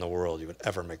no way in the world you would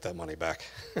ever make that money back.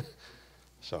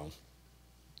 So.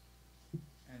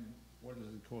 And what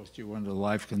does it cost you under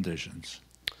live conditions?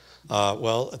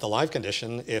 Well, at the live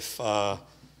condition, if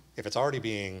it's already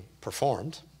being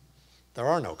performed, there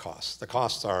are no costs. The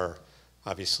costs are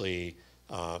obviously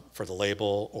for the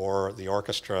label or the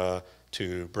orchestra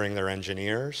to bring their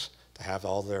engineers, to have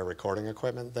all their recording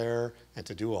equipment there, and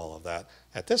to do all of that.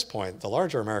 At this point, the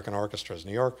larger American orchestras,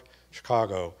 New York,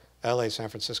 Chicago, LA, San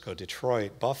Francisco,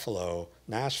 Detroit, Buffalo,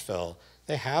 Nashville,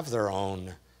 they have their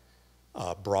own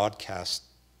broadcast,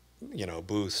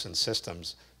 booths and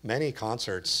systems. Many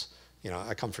concerts,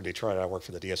 I come from Detroit, I worked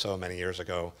for the DSO many years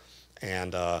ago,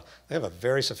 and they have a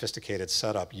very sophisticated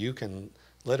setup. You can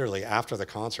literally, after the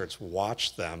concerts,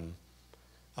 watch them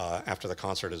after the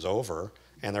concert is over,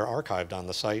 and they're archived on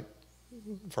the site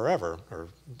forever, or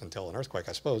until an earthquake,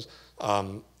 I suppose.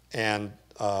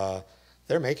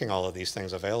 They're making all of these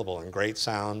things available in great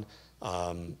sound,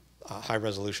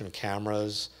 high-resolution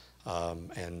cameras,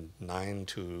 and 9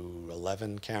 to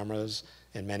 11 cameras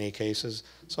in many cases.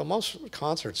 So most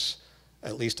concerts,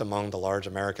 at least among the large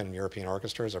American and European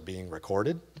orchestras, are being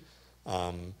recorded.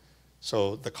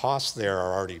 So the costs there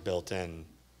are already built in,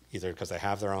 either because they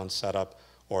have their own setup,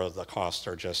 or the costs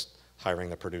are just hiring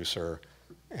the producer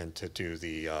and to do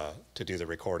the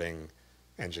recording,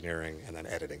 engineering, and then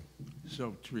editing.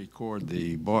 So to record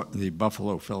the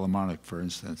Buffalo Philharmonic, for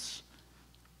instance,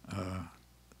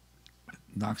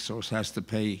 Naxos has to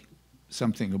pay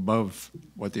something above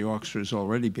what the orchestra is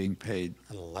already being paid.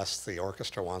 Unless the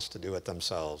orchestra wants to do it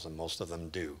themselves, and most of them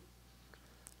do.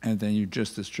 And then you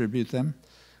just distribute them?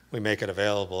 We make it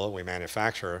available. We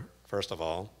manufacture, first of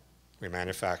all. We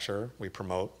manufacture, we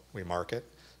promote, we market.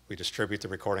 We distribute the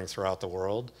recording throughout the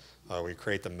world. We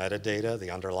create the metadata,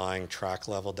 the underlying track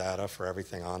level data for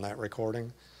everything on that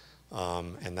recording.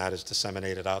 And that is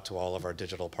disseminated out to all of our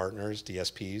digital partners,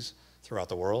 DSPs, throughout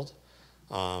the world.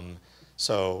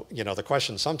 So, the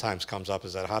question sometimes comes up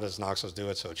is that how does Naxos do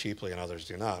it so cheaply and others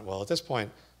do not? Well, at this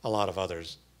point, a lot of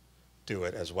others do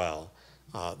it as well.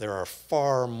 There are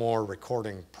far more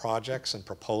recording projects and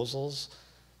proposals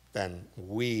than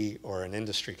we or an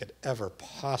industry could ever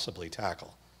possibly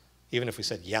tackle. Even if we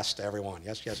said yes to everyone,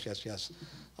 yes, yes, yes, yes,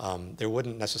 there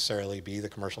wouldn't necessarily be the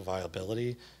commercial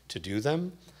viability to do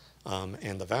them.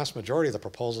 And the vast majority of the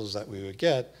proposals that we would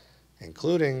get,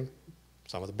 including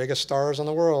some of the biggest stars in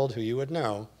the world who you would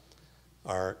know,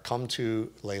 come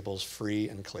to labels free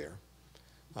and clear.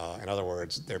 In other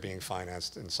words, they're being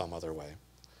financed in some other way.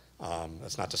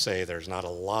 That's not to say there's not a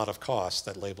lot of costs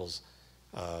that labels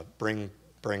bring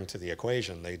to the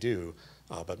equation. They do,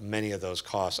 but many of those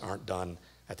costs aren't done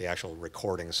at the actual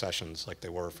recording sessions like they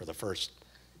were for the first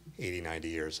 80, 90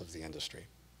 years of the industry.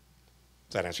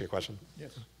 Does that answer your question?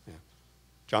 Yes. Yeah.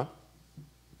 John?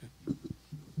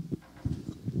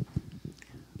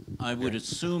 I would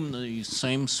assume the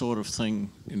same sort of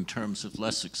thing in terms of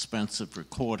less expensive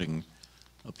recording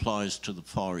applies to the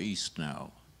Far East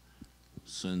now,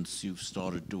 since you've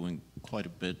started doing quite a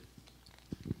bit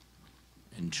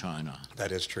in China.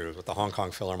 That is true. With the Hong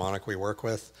Kong Philharmonic we work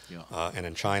with, Yeah. and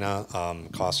in China,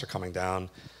 costs are coming down.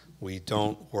 We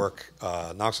don't work,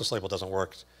 Naxos label doesn't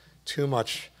work too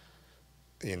much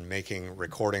in making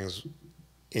recordings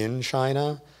in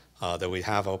China, though we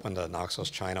have opened a Naxos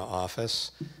China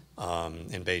office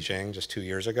in Beijing just 2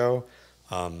 years ago.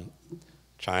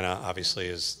 China obviously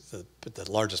is the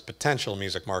largest potential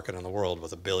music market in the world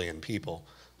with 1 billion people.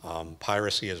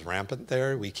 Piracy is rampant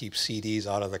there. We keep CDs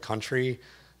out of the country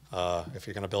If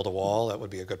you're going to build a wall, that would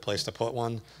be a good place to put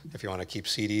one. If you want to keep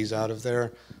CDs out of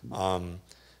there,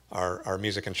 our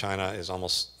music in China is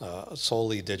almost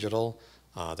solely digital.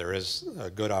 There is a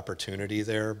good opportunity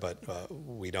there, but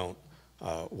we don't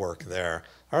work there.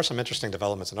 There are some interesting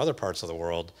developments in other parts of the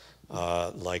world,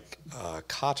 like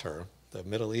Qatar, the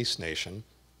Middle East nation,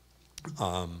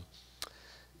 so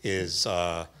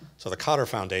the Qatar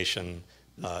Foundation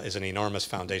is an enormous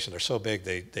foundation. They're so big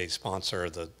they sponsor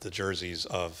the jerseys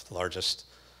of the largest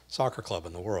soccer club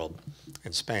in the world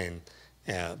in Spain,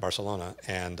 Barcelona.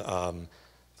 And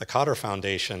the Qatar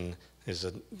Foundation is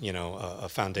a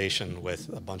foundation with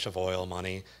a bunch of oil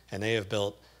money, and they have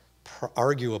built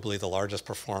arguably the largest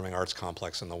performing arts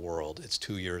complex in the world. It's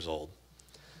 2 years old.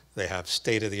 They have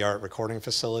state-of-the-art recording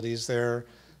facilities there.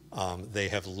 They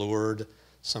have lured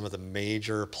some of the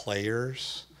major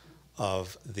players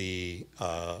of the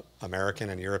American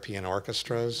and European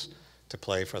orchestras to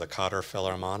play for the Qatar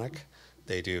Philharmonic.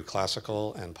 They do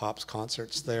classical and pop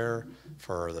concerts there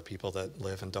for the people that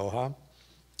live in Doha.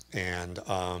 And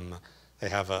they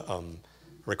have a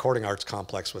recording arts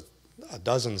complex with a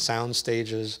dozen sound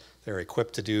stages. They're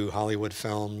equipped to do Hollywood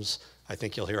films. I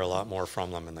think you'll hear a lot more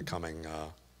from them in the coming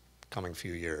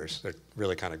few years. They're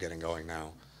really kind of getting going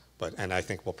now. And I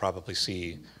think we'll probably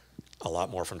see a lot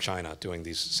more from China doing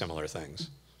these similar things.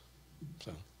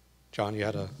 So, John, you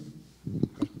had a...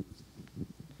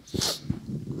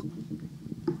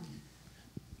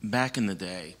 Back in the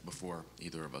day, before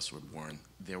either of us were born,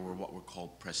 there were what were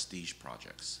called prestige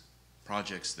projects.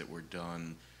 Projects that were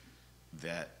done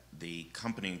that the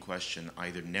company in question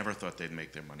either never thought they'd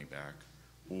make their money back,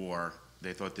 or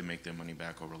they thought they'd make their money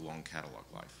back over a long catalog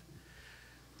life.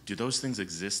 Do those things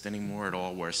exist anymore at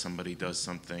all, where somebody does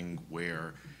something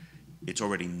where it's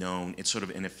already known, it's sort of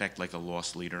in effect like a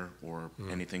lost leader or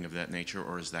anything of that nature,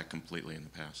 or is that completely in the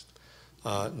past?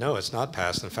 No, it's not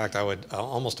past. In fact, I would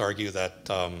almost argue that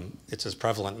it's as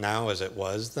prevalent now as it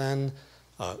was then.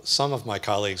 Some of my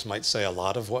colleagues might say a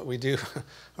lot of what we do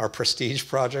are prestige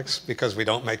projects because we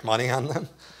don't make money on them.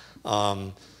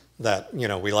 That,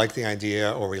 we like the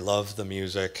idea or we love the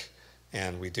music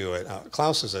and we do it.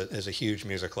 Klaus is a huge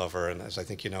music lover, and as I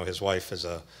think you know, his wife is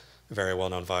a very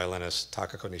well-known violinist,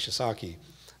 Takako Nishisaki.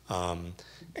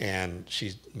 And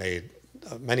she's made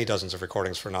many dozens of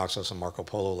recordings for Naxos and Marco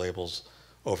Polo labels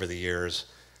over the years.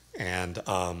 And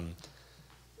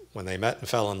when they met and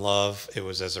fell in love, it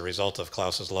was as a result of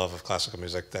Klaus's love of classical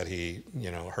music that he,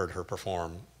 heard her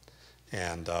perform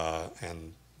and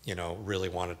really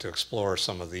wanted to explore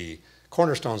some of the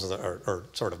cornerstones of or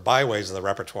sort of byways of the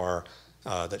repertoire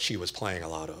that she was playing a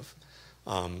lot of.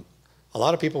 A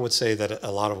lot of people would say that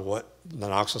a lot of what the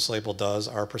Naxos label does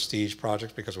are prestige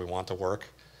projects because we want to work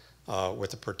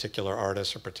with a particular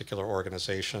artist or particular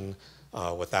organization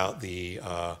without the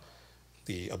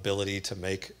ability to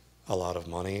make a lot of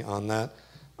money on that.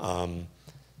 And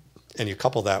you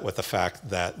couple that with the fact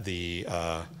that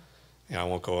I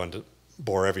won't go into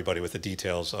bore everybody with the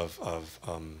details of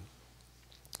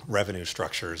revenue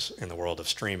structures in the world of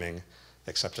streaming,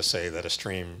 except to say that a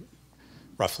stream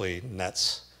roughly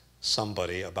nets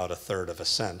somebody about 1/3 of a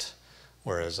cent,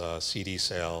 whereas a CD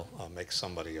sale makes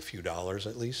somebody a few dollars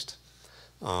at least.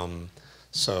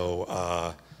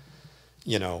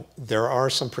 There are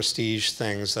some prestige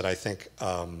things that I think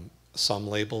some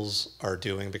labels are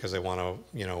doing because they want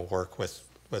to, work with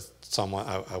someone.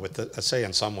 I would say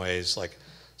in some ways, like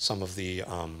some of the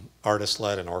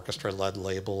artist-led and orchestra-led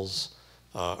labels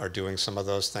are doing some of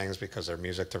those things because their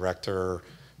music director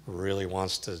really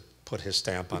wants to put his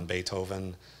stamp on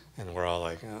Beethoven. And we're all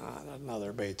like,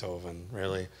 another Beethoven,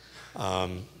 really?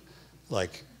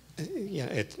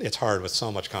 It's hard with so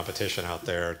much competition out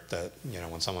there that,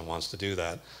 when someone wants to do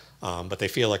that. But they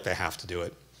feel like they have to do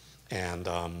it. And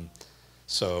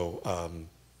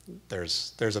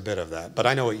there's a bit of that. But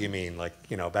I know what you mean. Like,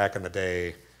 back in the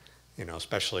day,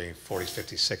 especially 40s,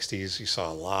 50s, 60s, you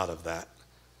saw a lot of that.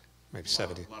 Maybe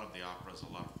 70s. A lot of the operas,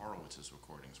 a lot of Horowitz's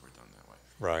recordings were done that way.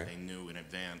 Right. They knew in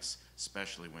advance,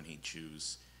 especially when he'd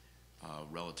choose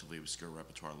relatively obscure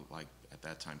repertoire like at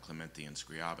that time Clementi and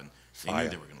Scriabin, they knew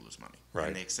they were going to lose money. Right.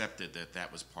 And they accepted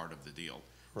that was part of the deal.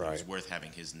 Right. It was worth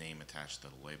having his name attached to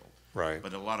the label. Right.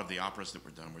 But a lot of the operas that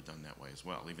were done that way as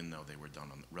well, even though they were done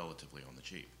relatively on the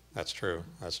cheap. That's true.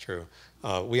 That's true.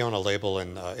 We own a label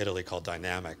in Italy called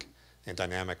Dynamic, and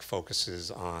Dynamic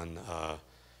focuses on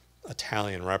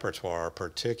Italian repertoire,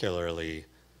 particularly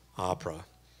opera.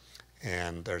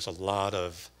 And there's a lot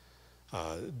of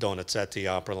Donizetti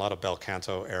opera, a lot of bel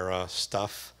canto era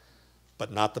stuff,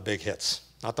 but not the big hits,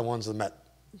 not the ones the Met,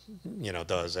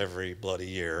 does every bloody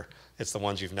year. It's the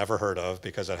ones you've never heard of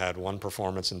because it had one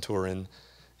performance in Turin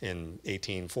in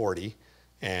 1840,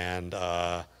 and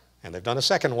they've done a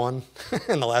second one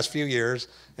in the last few years,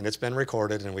 and it's been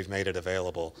recorded, and we've made it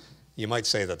available. You might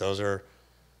say that those are,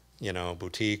 you know,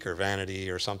 boutique or vanity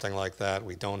or something like that.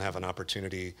 We don't have an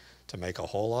opportunity to make a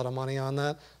whole lot of money on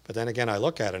that. But then again, I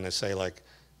look at it and I say, like,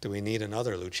 do we need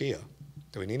another Lucia?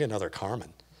 Do we need another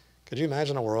Carmen? Could you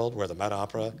imagine a world where the Met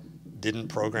Opera didn't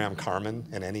program Carmen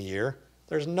in any year?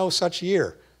 There's no such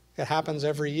year. It happens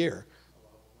every year.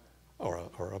 Or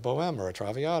a Bohème or a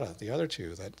Traviata, the other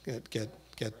two that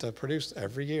get produced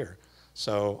every year.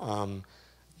 So,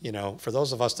 you know, for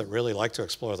those of us that really like to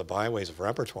explore the byways of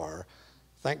repertoire,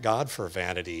 thank God for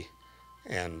vanity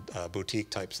and boutique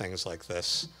type things like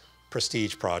this,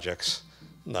 prestige projects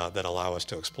that allow us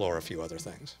to explore a few other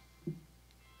things.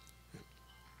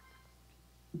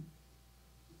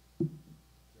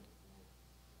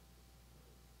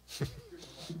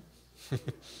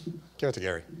 Give it to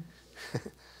Gary.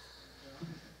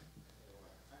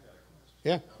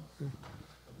 Yeah.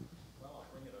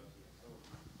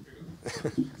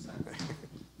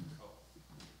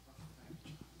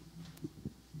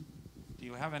 Do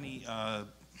you have any, do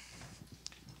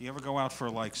you ever go out for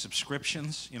like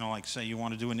subscriptions? You know, like say you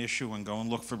want to do an issue and go and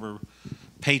look for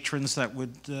patrons that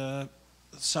would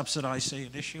subsidize, say,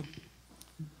 an issue?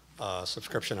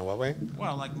 Subscription in what way?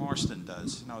 Well, like Marston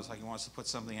does. You know, it's like he wants to put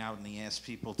something out and he asks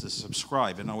people to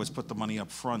subscribe and always put the money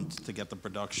up front to get the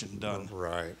production done.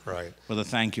 Right, right. With a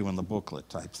thank you in the booklet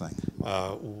type thing.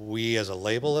 We as a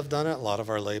label have done it. A lot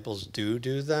of our labels do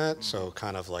that. So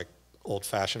kind of like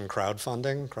old-fashioned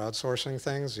crowdfunding, crowdsourcing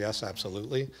things. Yes,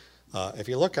 absolutely. If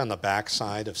you look on the back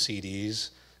side of CDs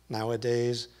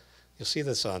nowadays, you'll see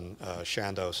this on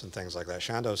Shandos and things like that.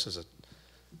 Shandos is,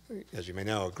 as you may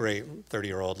know, a great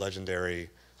 30-year-old legendary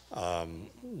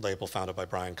label founded by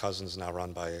Brian Cousins, now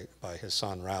run by his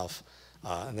son, Ralph.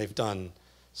 And they've done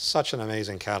such an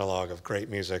amazing catalog of great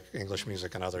music, English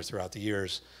music and other throughout the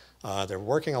years. They're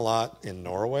working a lot in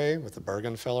Norway with the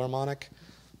Bergen Philharmonic.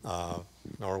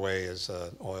 Norway is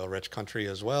an oil-rich country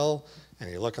as well.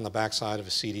 And you look on the backside of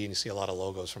a CD and you see a lot of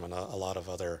logos from a lot of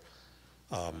other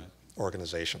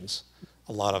organizations.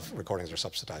 A lot of recordings are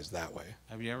subsidized that way.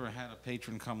 Have you ever had a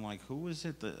patron come like, who was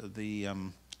it,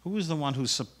 who was the one who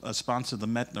sponsored the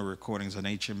Metner recordings on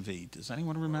HMV? Does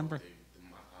anyone remember?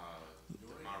 The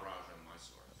Mirage and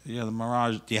Mysore. Yeah, the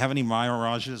Mirage. Do you have any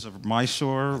Mirages of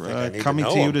Mysore coming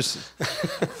to you?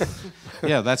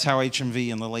 Yeah, that's how HMV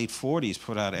in the late 40s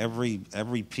put out every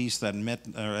piece that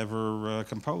Metner ever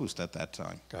composed at that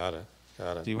time. Got it.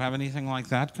 Got it. Do you have anything like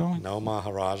that going? No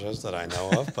Maharajas that I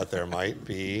know of, but there might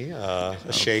be a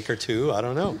sheikh or two. I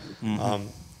don't know.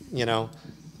 Mm-hmm. You know,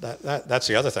 that's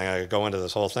the other thing. I could go into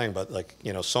this whole thing, but like,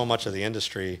 you know, so much of the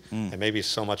industry and maybe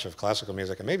so much of classical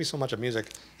music and maybe so much of music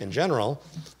in general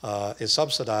is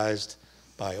subsidized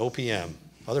by OPM,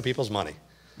 other people's money.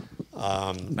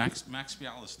 Max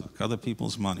Bialystock, other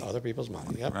people's money. Other people's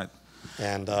money, yep. Right.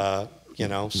 And, you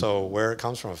know, so where it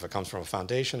comes from, if it comes from a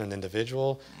foundation, an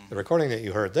individual, the recording that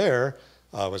you heard there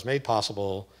was made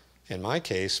possible, in my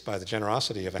case, by the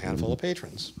generosity of a handful of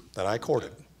patrons that I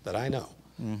courted, that I know.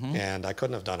 Mm-hmm. And I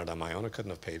couldn't have done it on my own. I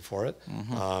couldn't have paid for it.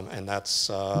 Mm-hmm. And that's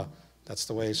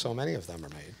the way so many of them are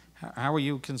made. How are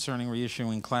you concerning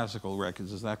reissuing classical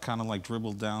records? Is that kind of like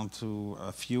dribbled down to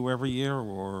a few every year,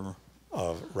 or?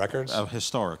 Of records? Of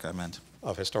historic, I meant.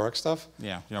 Of historic stuff?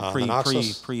 Yeah, you know,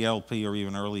 pre-LP or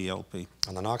even early LP.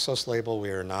 On the Naxos label, we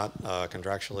are not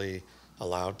contractually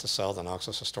allowed to sell the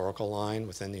Naxos historical line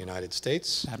within the United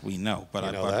States. That we know, but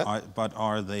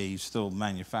are they still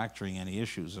manufacturing any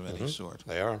issues of any sort?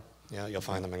 They are. Yeah, you'll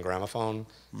find them in gramophone,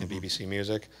 in BBC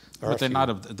Music. But they're not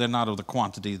of the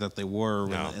quantity that they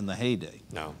were in the heyday.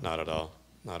 No, not at all.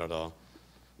 Not at all.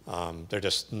 They're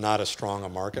just not as strong a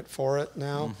market for it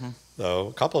now.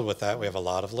 Though, coupled with that, we have a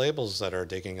lot of labels that are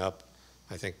digging up.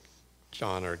 I think,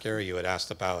 John or Gary, you had asked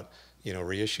about, you know,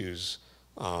 reissues,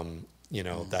 you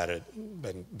know, that had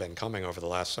been coming over the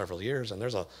last several years. And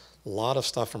there's a lot of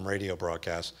stuff from radio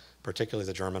broadcasts, particularly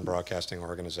the German broadcasting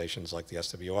organizations like the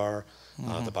SWR,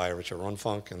 the Bayerische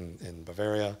Rundfunk in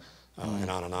Bavaria,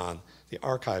 and on and on. The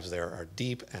archives there are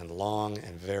deep and long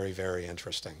and very, very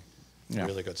interesting. Yeah.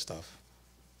 Really good stuff.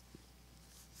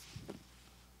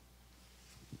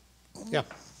 Yeah.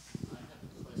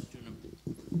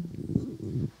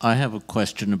 I have a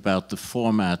question about the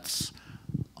formats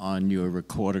on your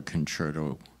recorder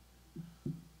concerto.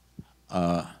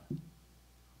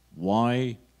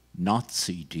 Why not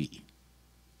CD?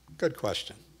 Good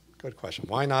question. Good question.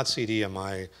 Why not CD on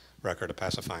my record, A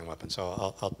Pacifying Weapon?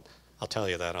 So I'll tell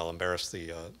you that. I'll embarrass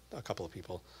a couple of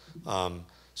people.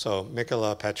 So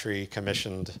Mikola Petri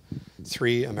commissioned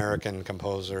 3 American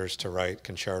composers to write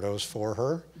concertos for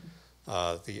her.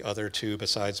 The other 2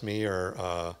 besides me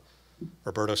are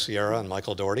Roberto Sierra and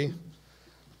Michael Doherty.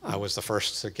 I was the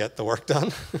first to get the work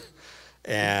done.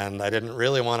 And I didn't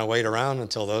really want to wait around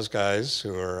until those guys,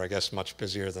 who are, I guess, much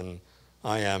busier than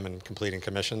I am in completing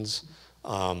commissions,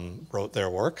 wrote their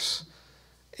works.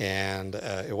 And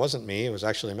it wasn't me, it was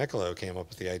actually Mikola who came up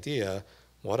with the idea.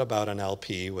 What about an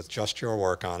LP with just your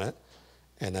work on it,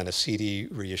 and then a CD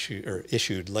reissued or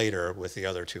issued later with the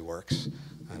other 2 works?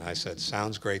 And I said,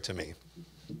 sounds great to me.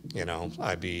 You know,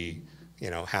 I'd be, you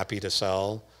know, happy to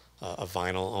sell a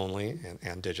vinyl only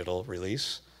and digital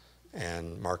release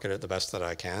and market it the best that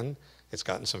I can. It's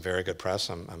gotten some very good press,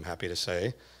 I'm happy to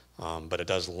say, but it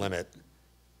does limit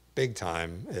big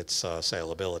time its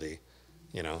saleability.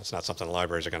 You know, it's not something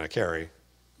libraries are going to carry,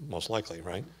 most likely,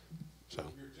 right? So.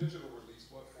 Your digital release,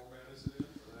 what format is it in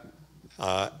for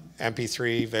that?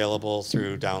 MP3 available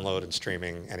through download and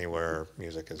streaming anywhere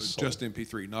music is sold. Just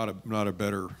MP3, not a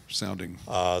better sounding.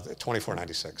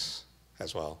 24.96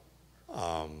 as well.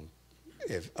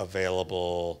 If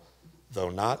available, though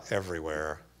not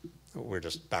everywhere. We're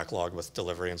just backlogged with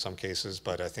delivery in some cases,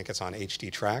 but I think it's on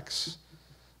HD Tracks,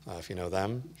 if you know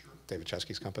them, David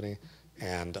Chesky's company,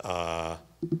 and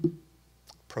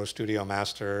Pro Studio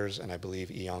Masters, and I believe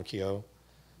Eonkyo.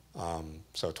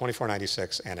 So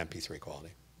 24.96 and MP3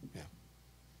 quality. Yeah.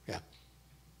 Yeah.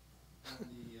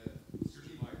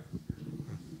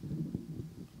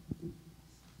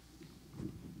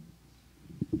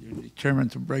 You're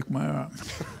determined to break my arm.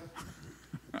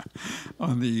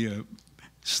 On the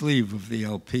sleeve of the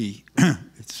LP,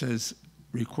 it says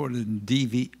recorded in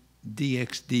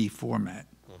DXD format.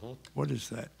 Mm-hmm. What is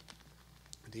that?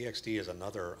 DXD is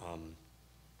another,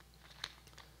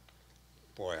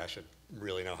 boy, I should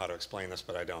really know how to explain this,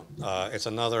 but I don't. It's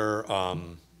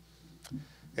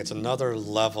another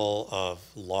level of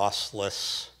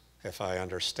lossless, if I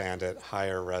understand it,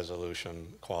 higher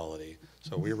resolution quality.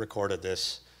 So we recorded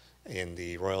this in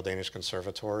the Royal Danish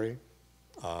Conservatory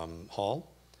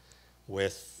hall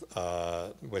with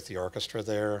the orchestra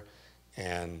there,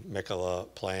 and Mikola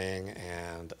playing,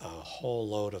 and a whole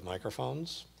load of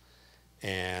microphones.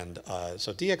 And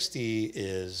so DXD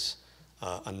is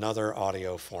another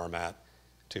audio format.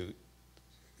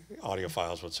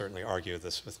 Audiophiles would certainly argue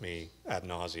this with me ad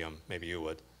nauseum, maybe you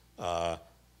would,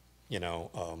 you know,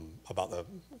 about the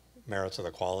merits of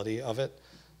the quality of it.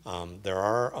 There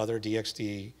are other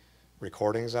DXD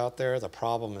recordings out there. The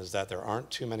problem is that there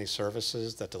aren't too many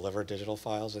services that deliver digital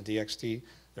files in DXD.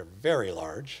 They're very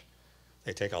large.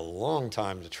 They take a long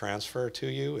time to transfer to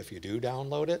you if you do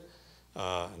download it.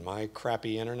 And my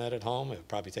crappy internet at home, it would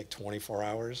probably take 24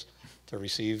 hours to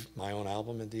receive my own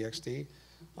album in DXD,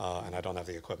 and I don't have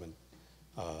the equipment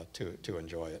to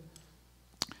enjoy it.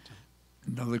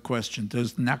 Another question: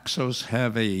 does Naxos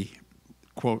have a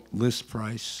quote list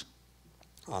price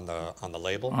On the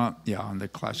label? Yeah, on the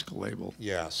classical label.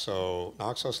 Yeah, so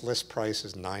Naxos list price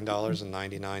is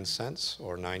 $9.99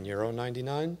 or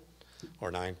 €9.99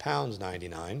 or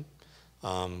 £9.99.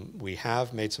 We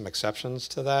have made some exceptions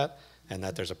to that, and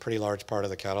that there's a pretty large part of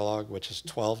the catalog which is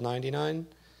 $12.99.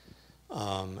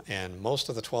 And most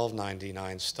of the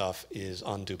 $12.99 stuff is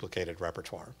unduplicated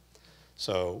repertoire.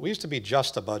 So we used to be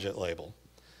just a budget label,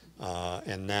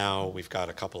 and now we've got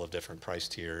a couple of different price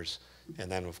tiers. And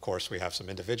then, of course, we have some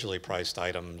individually priced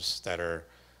items that are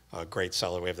a great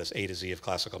seller. We have this A to Z of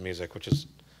classical music, which is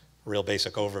a real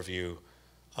basic overview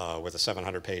with a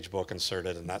 700-page book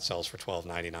inserted, and that sells for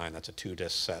 $12.99. That's a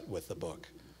 2-disc set with the book.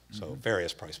 So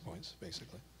various price points,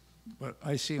 basically. But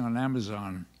I see on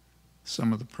Amazon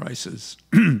some of the prices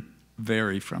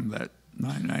vary from that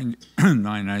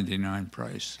 $9.99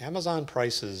 price. Amazon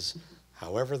prices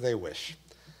however they wish.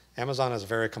 Amazon has a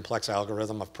very complex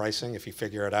algorithm of pricing. If you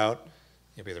figure it out,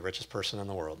 you'll be the richest person in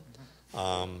the world.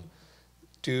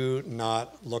 Do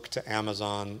not look to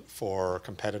Amazon for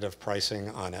competitive pricing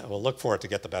on it. Well, look for it to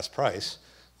get the best price.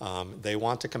 They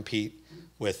want to compete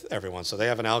with everyone. So they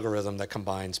have an algorithm that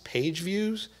combines page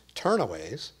views,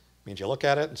 turnaways, means you look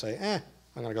at it and say, I'm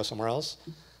going to go somewhere else,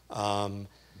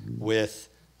 with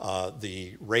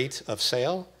the rate of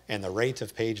sale and the rate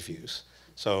of page views.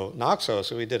 So Naxos,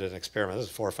 we did an experiment, this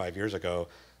is 4 or 5 years ago,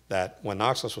 that when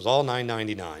Naxos was all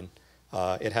 $9.99,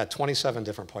 it had 27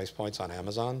 different price points on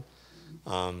Amazon,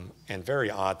 and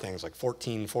very odd things like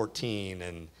 $14.14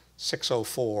 and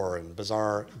 $6.04 and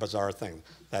bizarre things.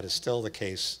 That is still the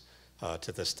case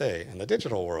to this day. In the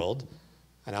digital world,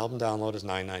 an album download is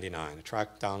 $9.99, a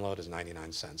track download is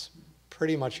 99 cents,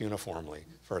 pretty much uniformly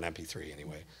for an MP3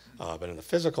 anyway. But in the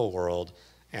physical world,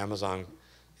 Amazon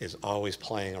is always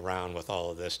playing around with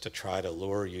all of this to try to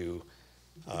lure you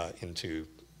into,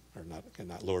 or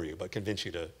not lure you, but convince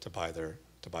you to buy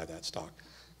that stock.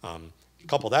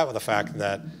 Couple that with the fact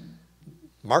that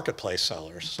marketplace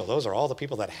sellers, so those are all the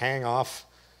people that hang off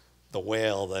the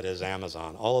whale that is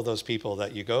Amazon. All of those people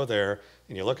that you go there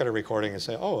and you look at a recording and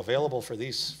say, oh, available from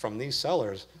these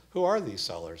sellers. Who are these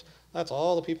sellers? That's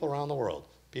all the people around the world.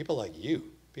 People like you,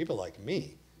 people like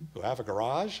me, who have a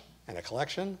garage and a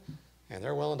collection, and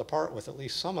they're willing to part with at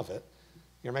least some of it.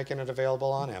 You're making it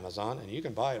available on Amazon, and you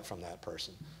can buy it from that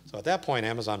person. So at that point,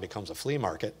 Amazon becomes a flea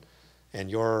market, and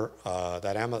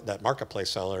that marketplace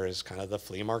seller is kind of the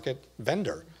flea market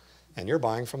vendor, and you're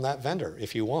buying from that vendor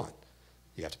if you want.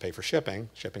 You have to pay for shipping.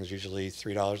 Shipping is usually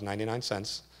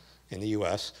 $3.99 in the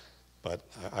US, but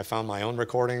I found my own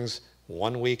recordings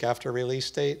 1 week after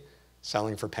release date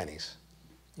selling for pennies.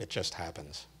 It just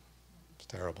happens. It's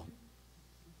terrible.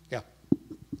 Yeah.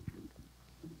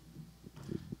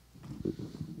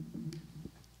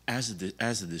 As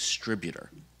a distributor,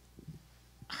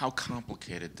 how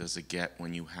complicated does it get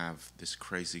when you have this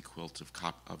crazy quilt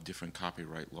of different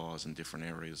copyright laws in different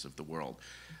areas of the world?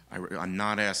 I'm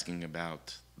not asking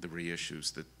about the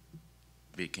reissues that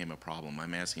became a problem.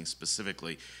 I'm asking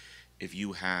specifically if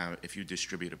you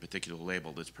distribute a particular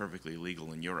label that's perfectly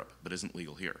legal in Europe but isn't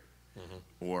legal here,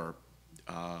 or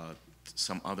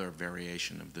some other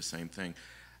variation of the same thing.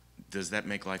 Does that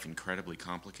make life incredibly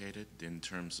complicated in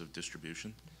terms of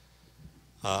distribution?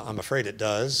 I'm afraid it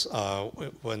does.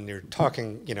 When you're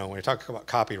talking about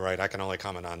copyright, I can only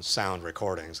comment on sound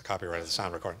recordings, the copyright of the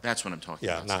sound recording. That's what I'm talking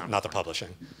about. Yeah, not the publishing.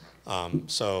 On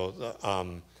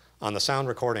the sound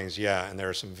recordings, yeah, and there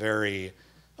are some very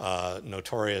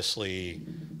notoriously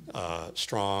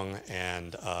strong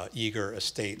and eager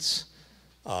estates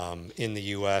in the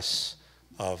U.S.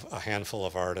 of a handful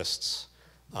of artists,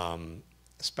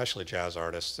 especially jazz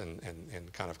artists and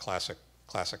kind of classic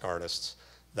artists,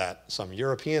 that some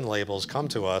European labels come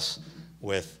to us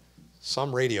with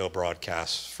some radio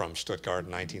broadcasts from Stuttgart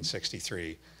in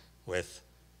 1963 with,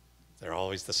 they're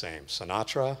always the same,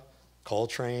 Sinatra,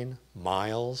 Coltrane,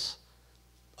 Miles,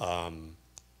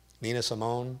 Nina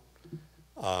Simone.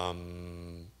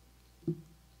 I'm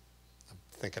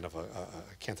thinking of I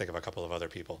can't think of a couple of other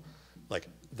people. Like,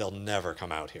 they'll never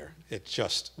come out here. It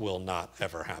just will not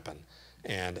ever happen.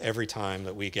 And every time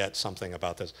that we get something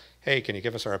about this, hey, can you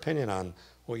give us our opinion on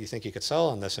what you think you could sell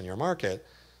on this in your market?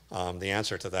 The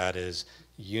answer to that is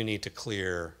you need to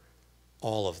clear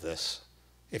all of this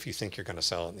if you think you're going to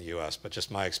sell it in the U.S. But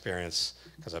just my experience,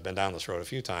 because I've been down this road a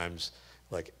few times,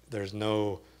 like there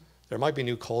might be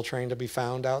new Coltrane to be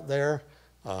found out there,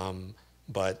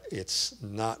 but it's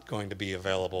not going to be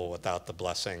available without the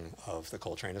blessing of the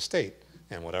Coltrane estate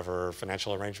and whatever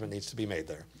financial arrangement needs to be made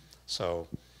there. So,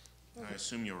 I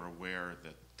assume you're aware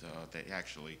that they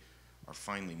actually are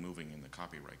finally moving in the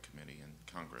Copyright Committee in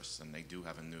Congress, and they do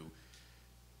have a new,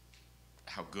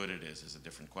 how good it is a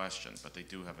different question, but they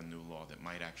do have a new law that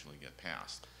might actually get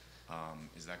passed.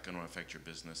 Is that going to affect your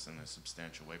business in a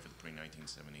substantial way for the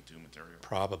pre-1972 material?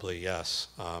 Probably, yes.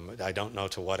 I don't know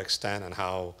to what extent and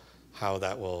how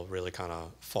that will really kind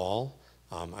of fall.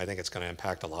 I think it's going to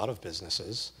impact a lot of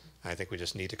businesses. I think we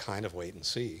just need to kind of wait and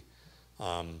see.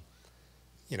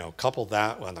 Couple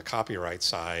that on the copyright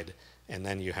side, and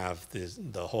then you have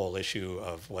the whole issue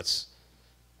of what's,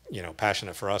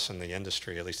 passionate for us in the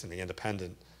industry, at least in the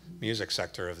independent music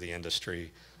sector of the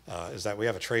industry, is that we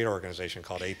have a trade organization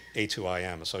called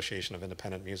A2IM, Association of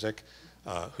Independent Music,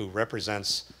 who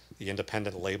represents the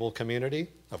independent label community,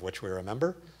 of which we're a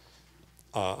member,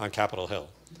 on Capitol Hill.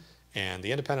 And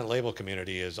the independent label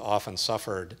community has often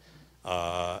suffered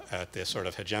at this sort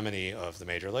of hegemony of the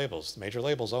major labels. The major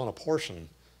labels own a portion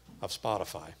of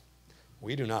Spotify.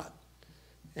 We do not.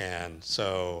 And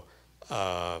so,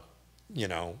 for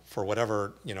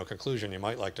whatever, conclusion you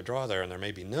might like to draw there, and there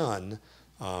may be none,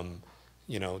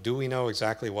 do we know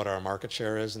exactly what our market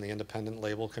share is in the independent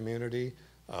label community?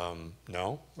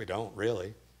 No, we don't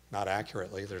really, not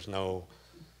accurately. There's no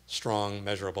strong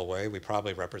measurable way. We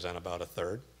probably represent about a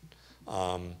third.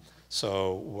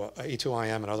 So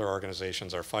E2IM and other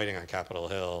organizations are fighting on Capitol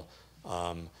Hill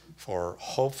for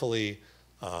hopefully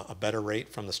a better rate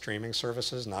from the streaming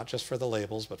services, not just for the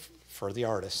labels, but for the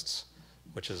artists,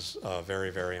 which is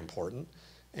very, very important.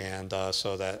 And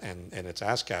so that, and it's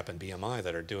ASCAP and BMI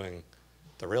that are doing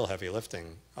the real heavy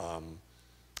lifting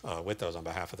with those on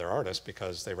behalf of their artists,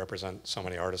 because they represent so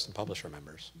many artists and publisher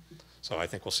members. So I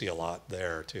think we'll see a lot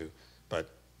there too.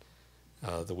 But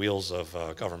the wheels of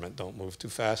government don't move too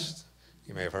fast,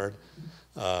 you may have heard.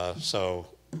 So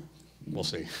we'll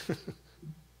see.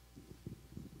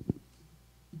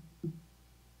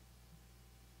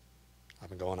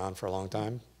 going on for a long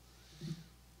time.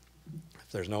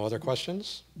 If there's no other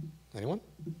questions, anyone?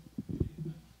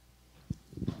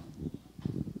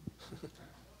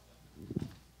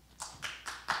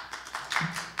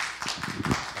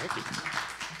 Thank you.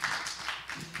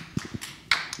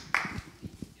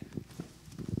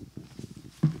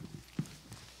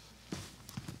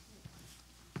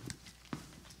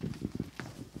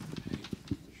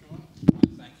 Sean,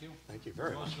 thank you. Thank you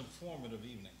very much. Most informative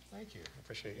evening. Thank you. I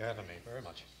appreciate you having me very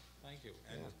much. Thank you.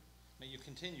 And may you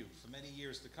continue for many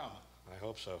years to come. I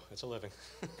hope so. It's a living.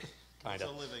 Kind It's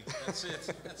of. a living. That's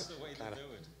it. That's the way to do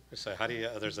it. So how do you,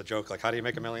 there's a joke, like, how do you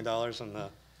make $1 million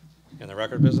in the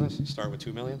record business? You start with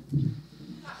 2 million?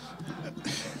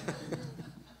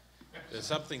 There's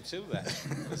something to that.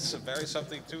 There's very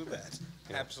something to that.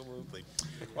 Absolutely.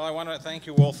 Well, I want to thank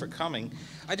you all for coming.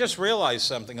 I just realized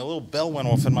something. A little bell went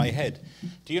off in my head.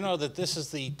 Do you know that this is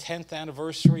the 10th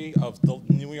anniversary of the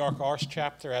New York Arts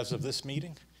chapter as of this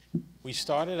meeting? We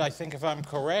started, I think if I'm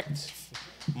correct,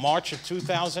 March of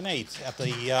 2008 at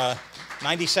the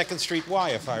 92nd Street Y,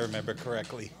 if I remember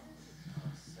correctly.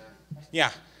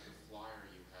 Yeah.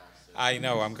 I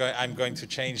know. I'm going to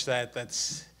change that.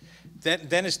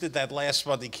 Dennis did that last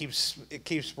month. It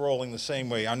keeps rolling the same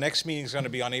way. Our next meeting is going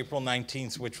to be on April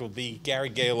 19th, which will be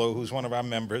Gary Galo, who's one of our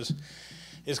members,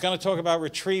 is going to talk about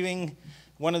retrieving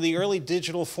one of the early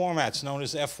digital formats known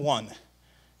as F1.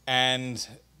 And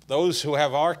those who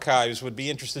have archives would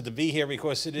be interested to be here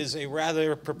because it is a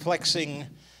rather perplexing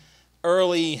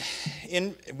early,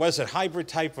 hybrid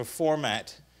type of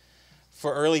format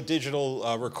for early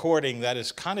digital recording that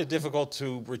is kind of difficult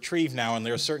to retrieve now, and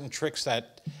there are certain tricks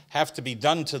that have to be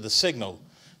done to the signal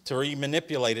to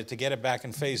re-manipulate it to get it back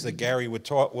in phase that Gary will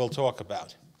talk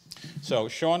about. So,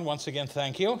 Sean, once again,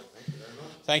 thank you. Thank you very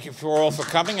much. Thank you for all for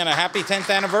coming, and a happy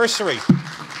 10th anniversary.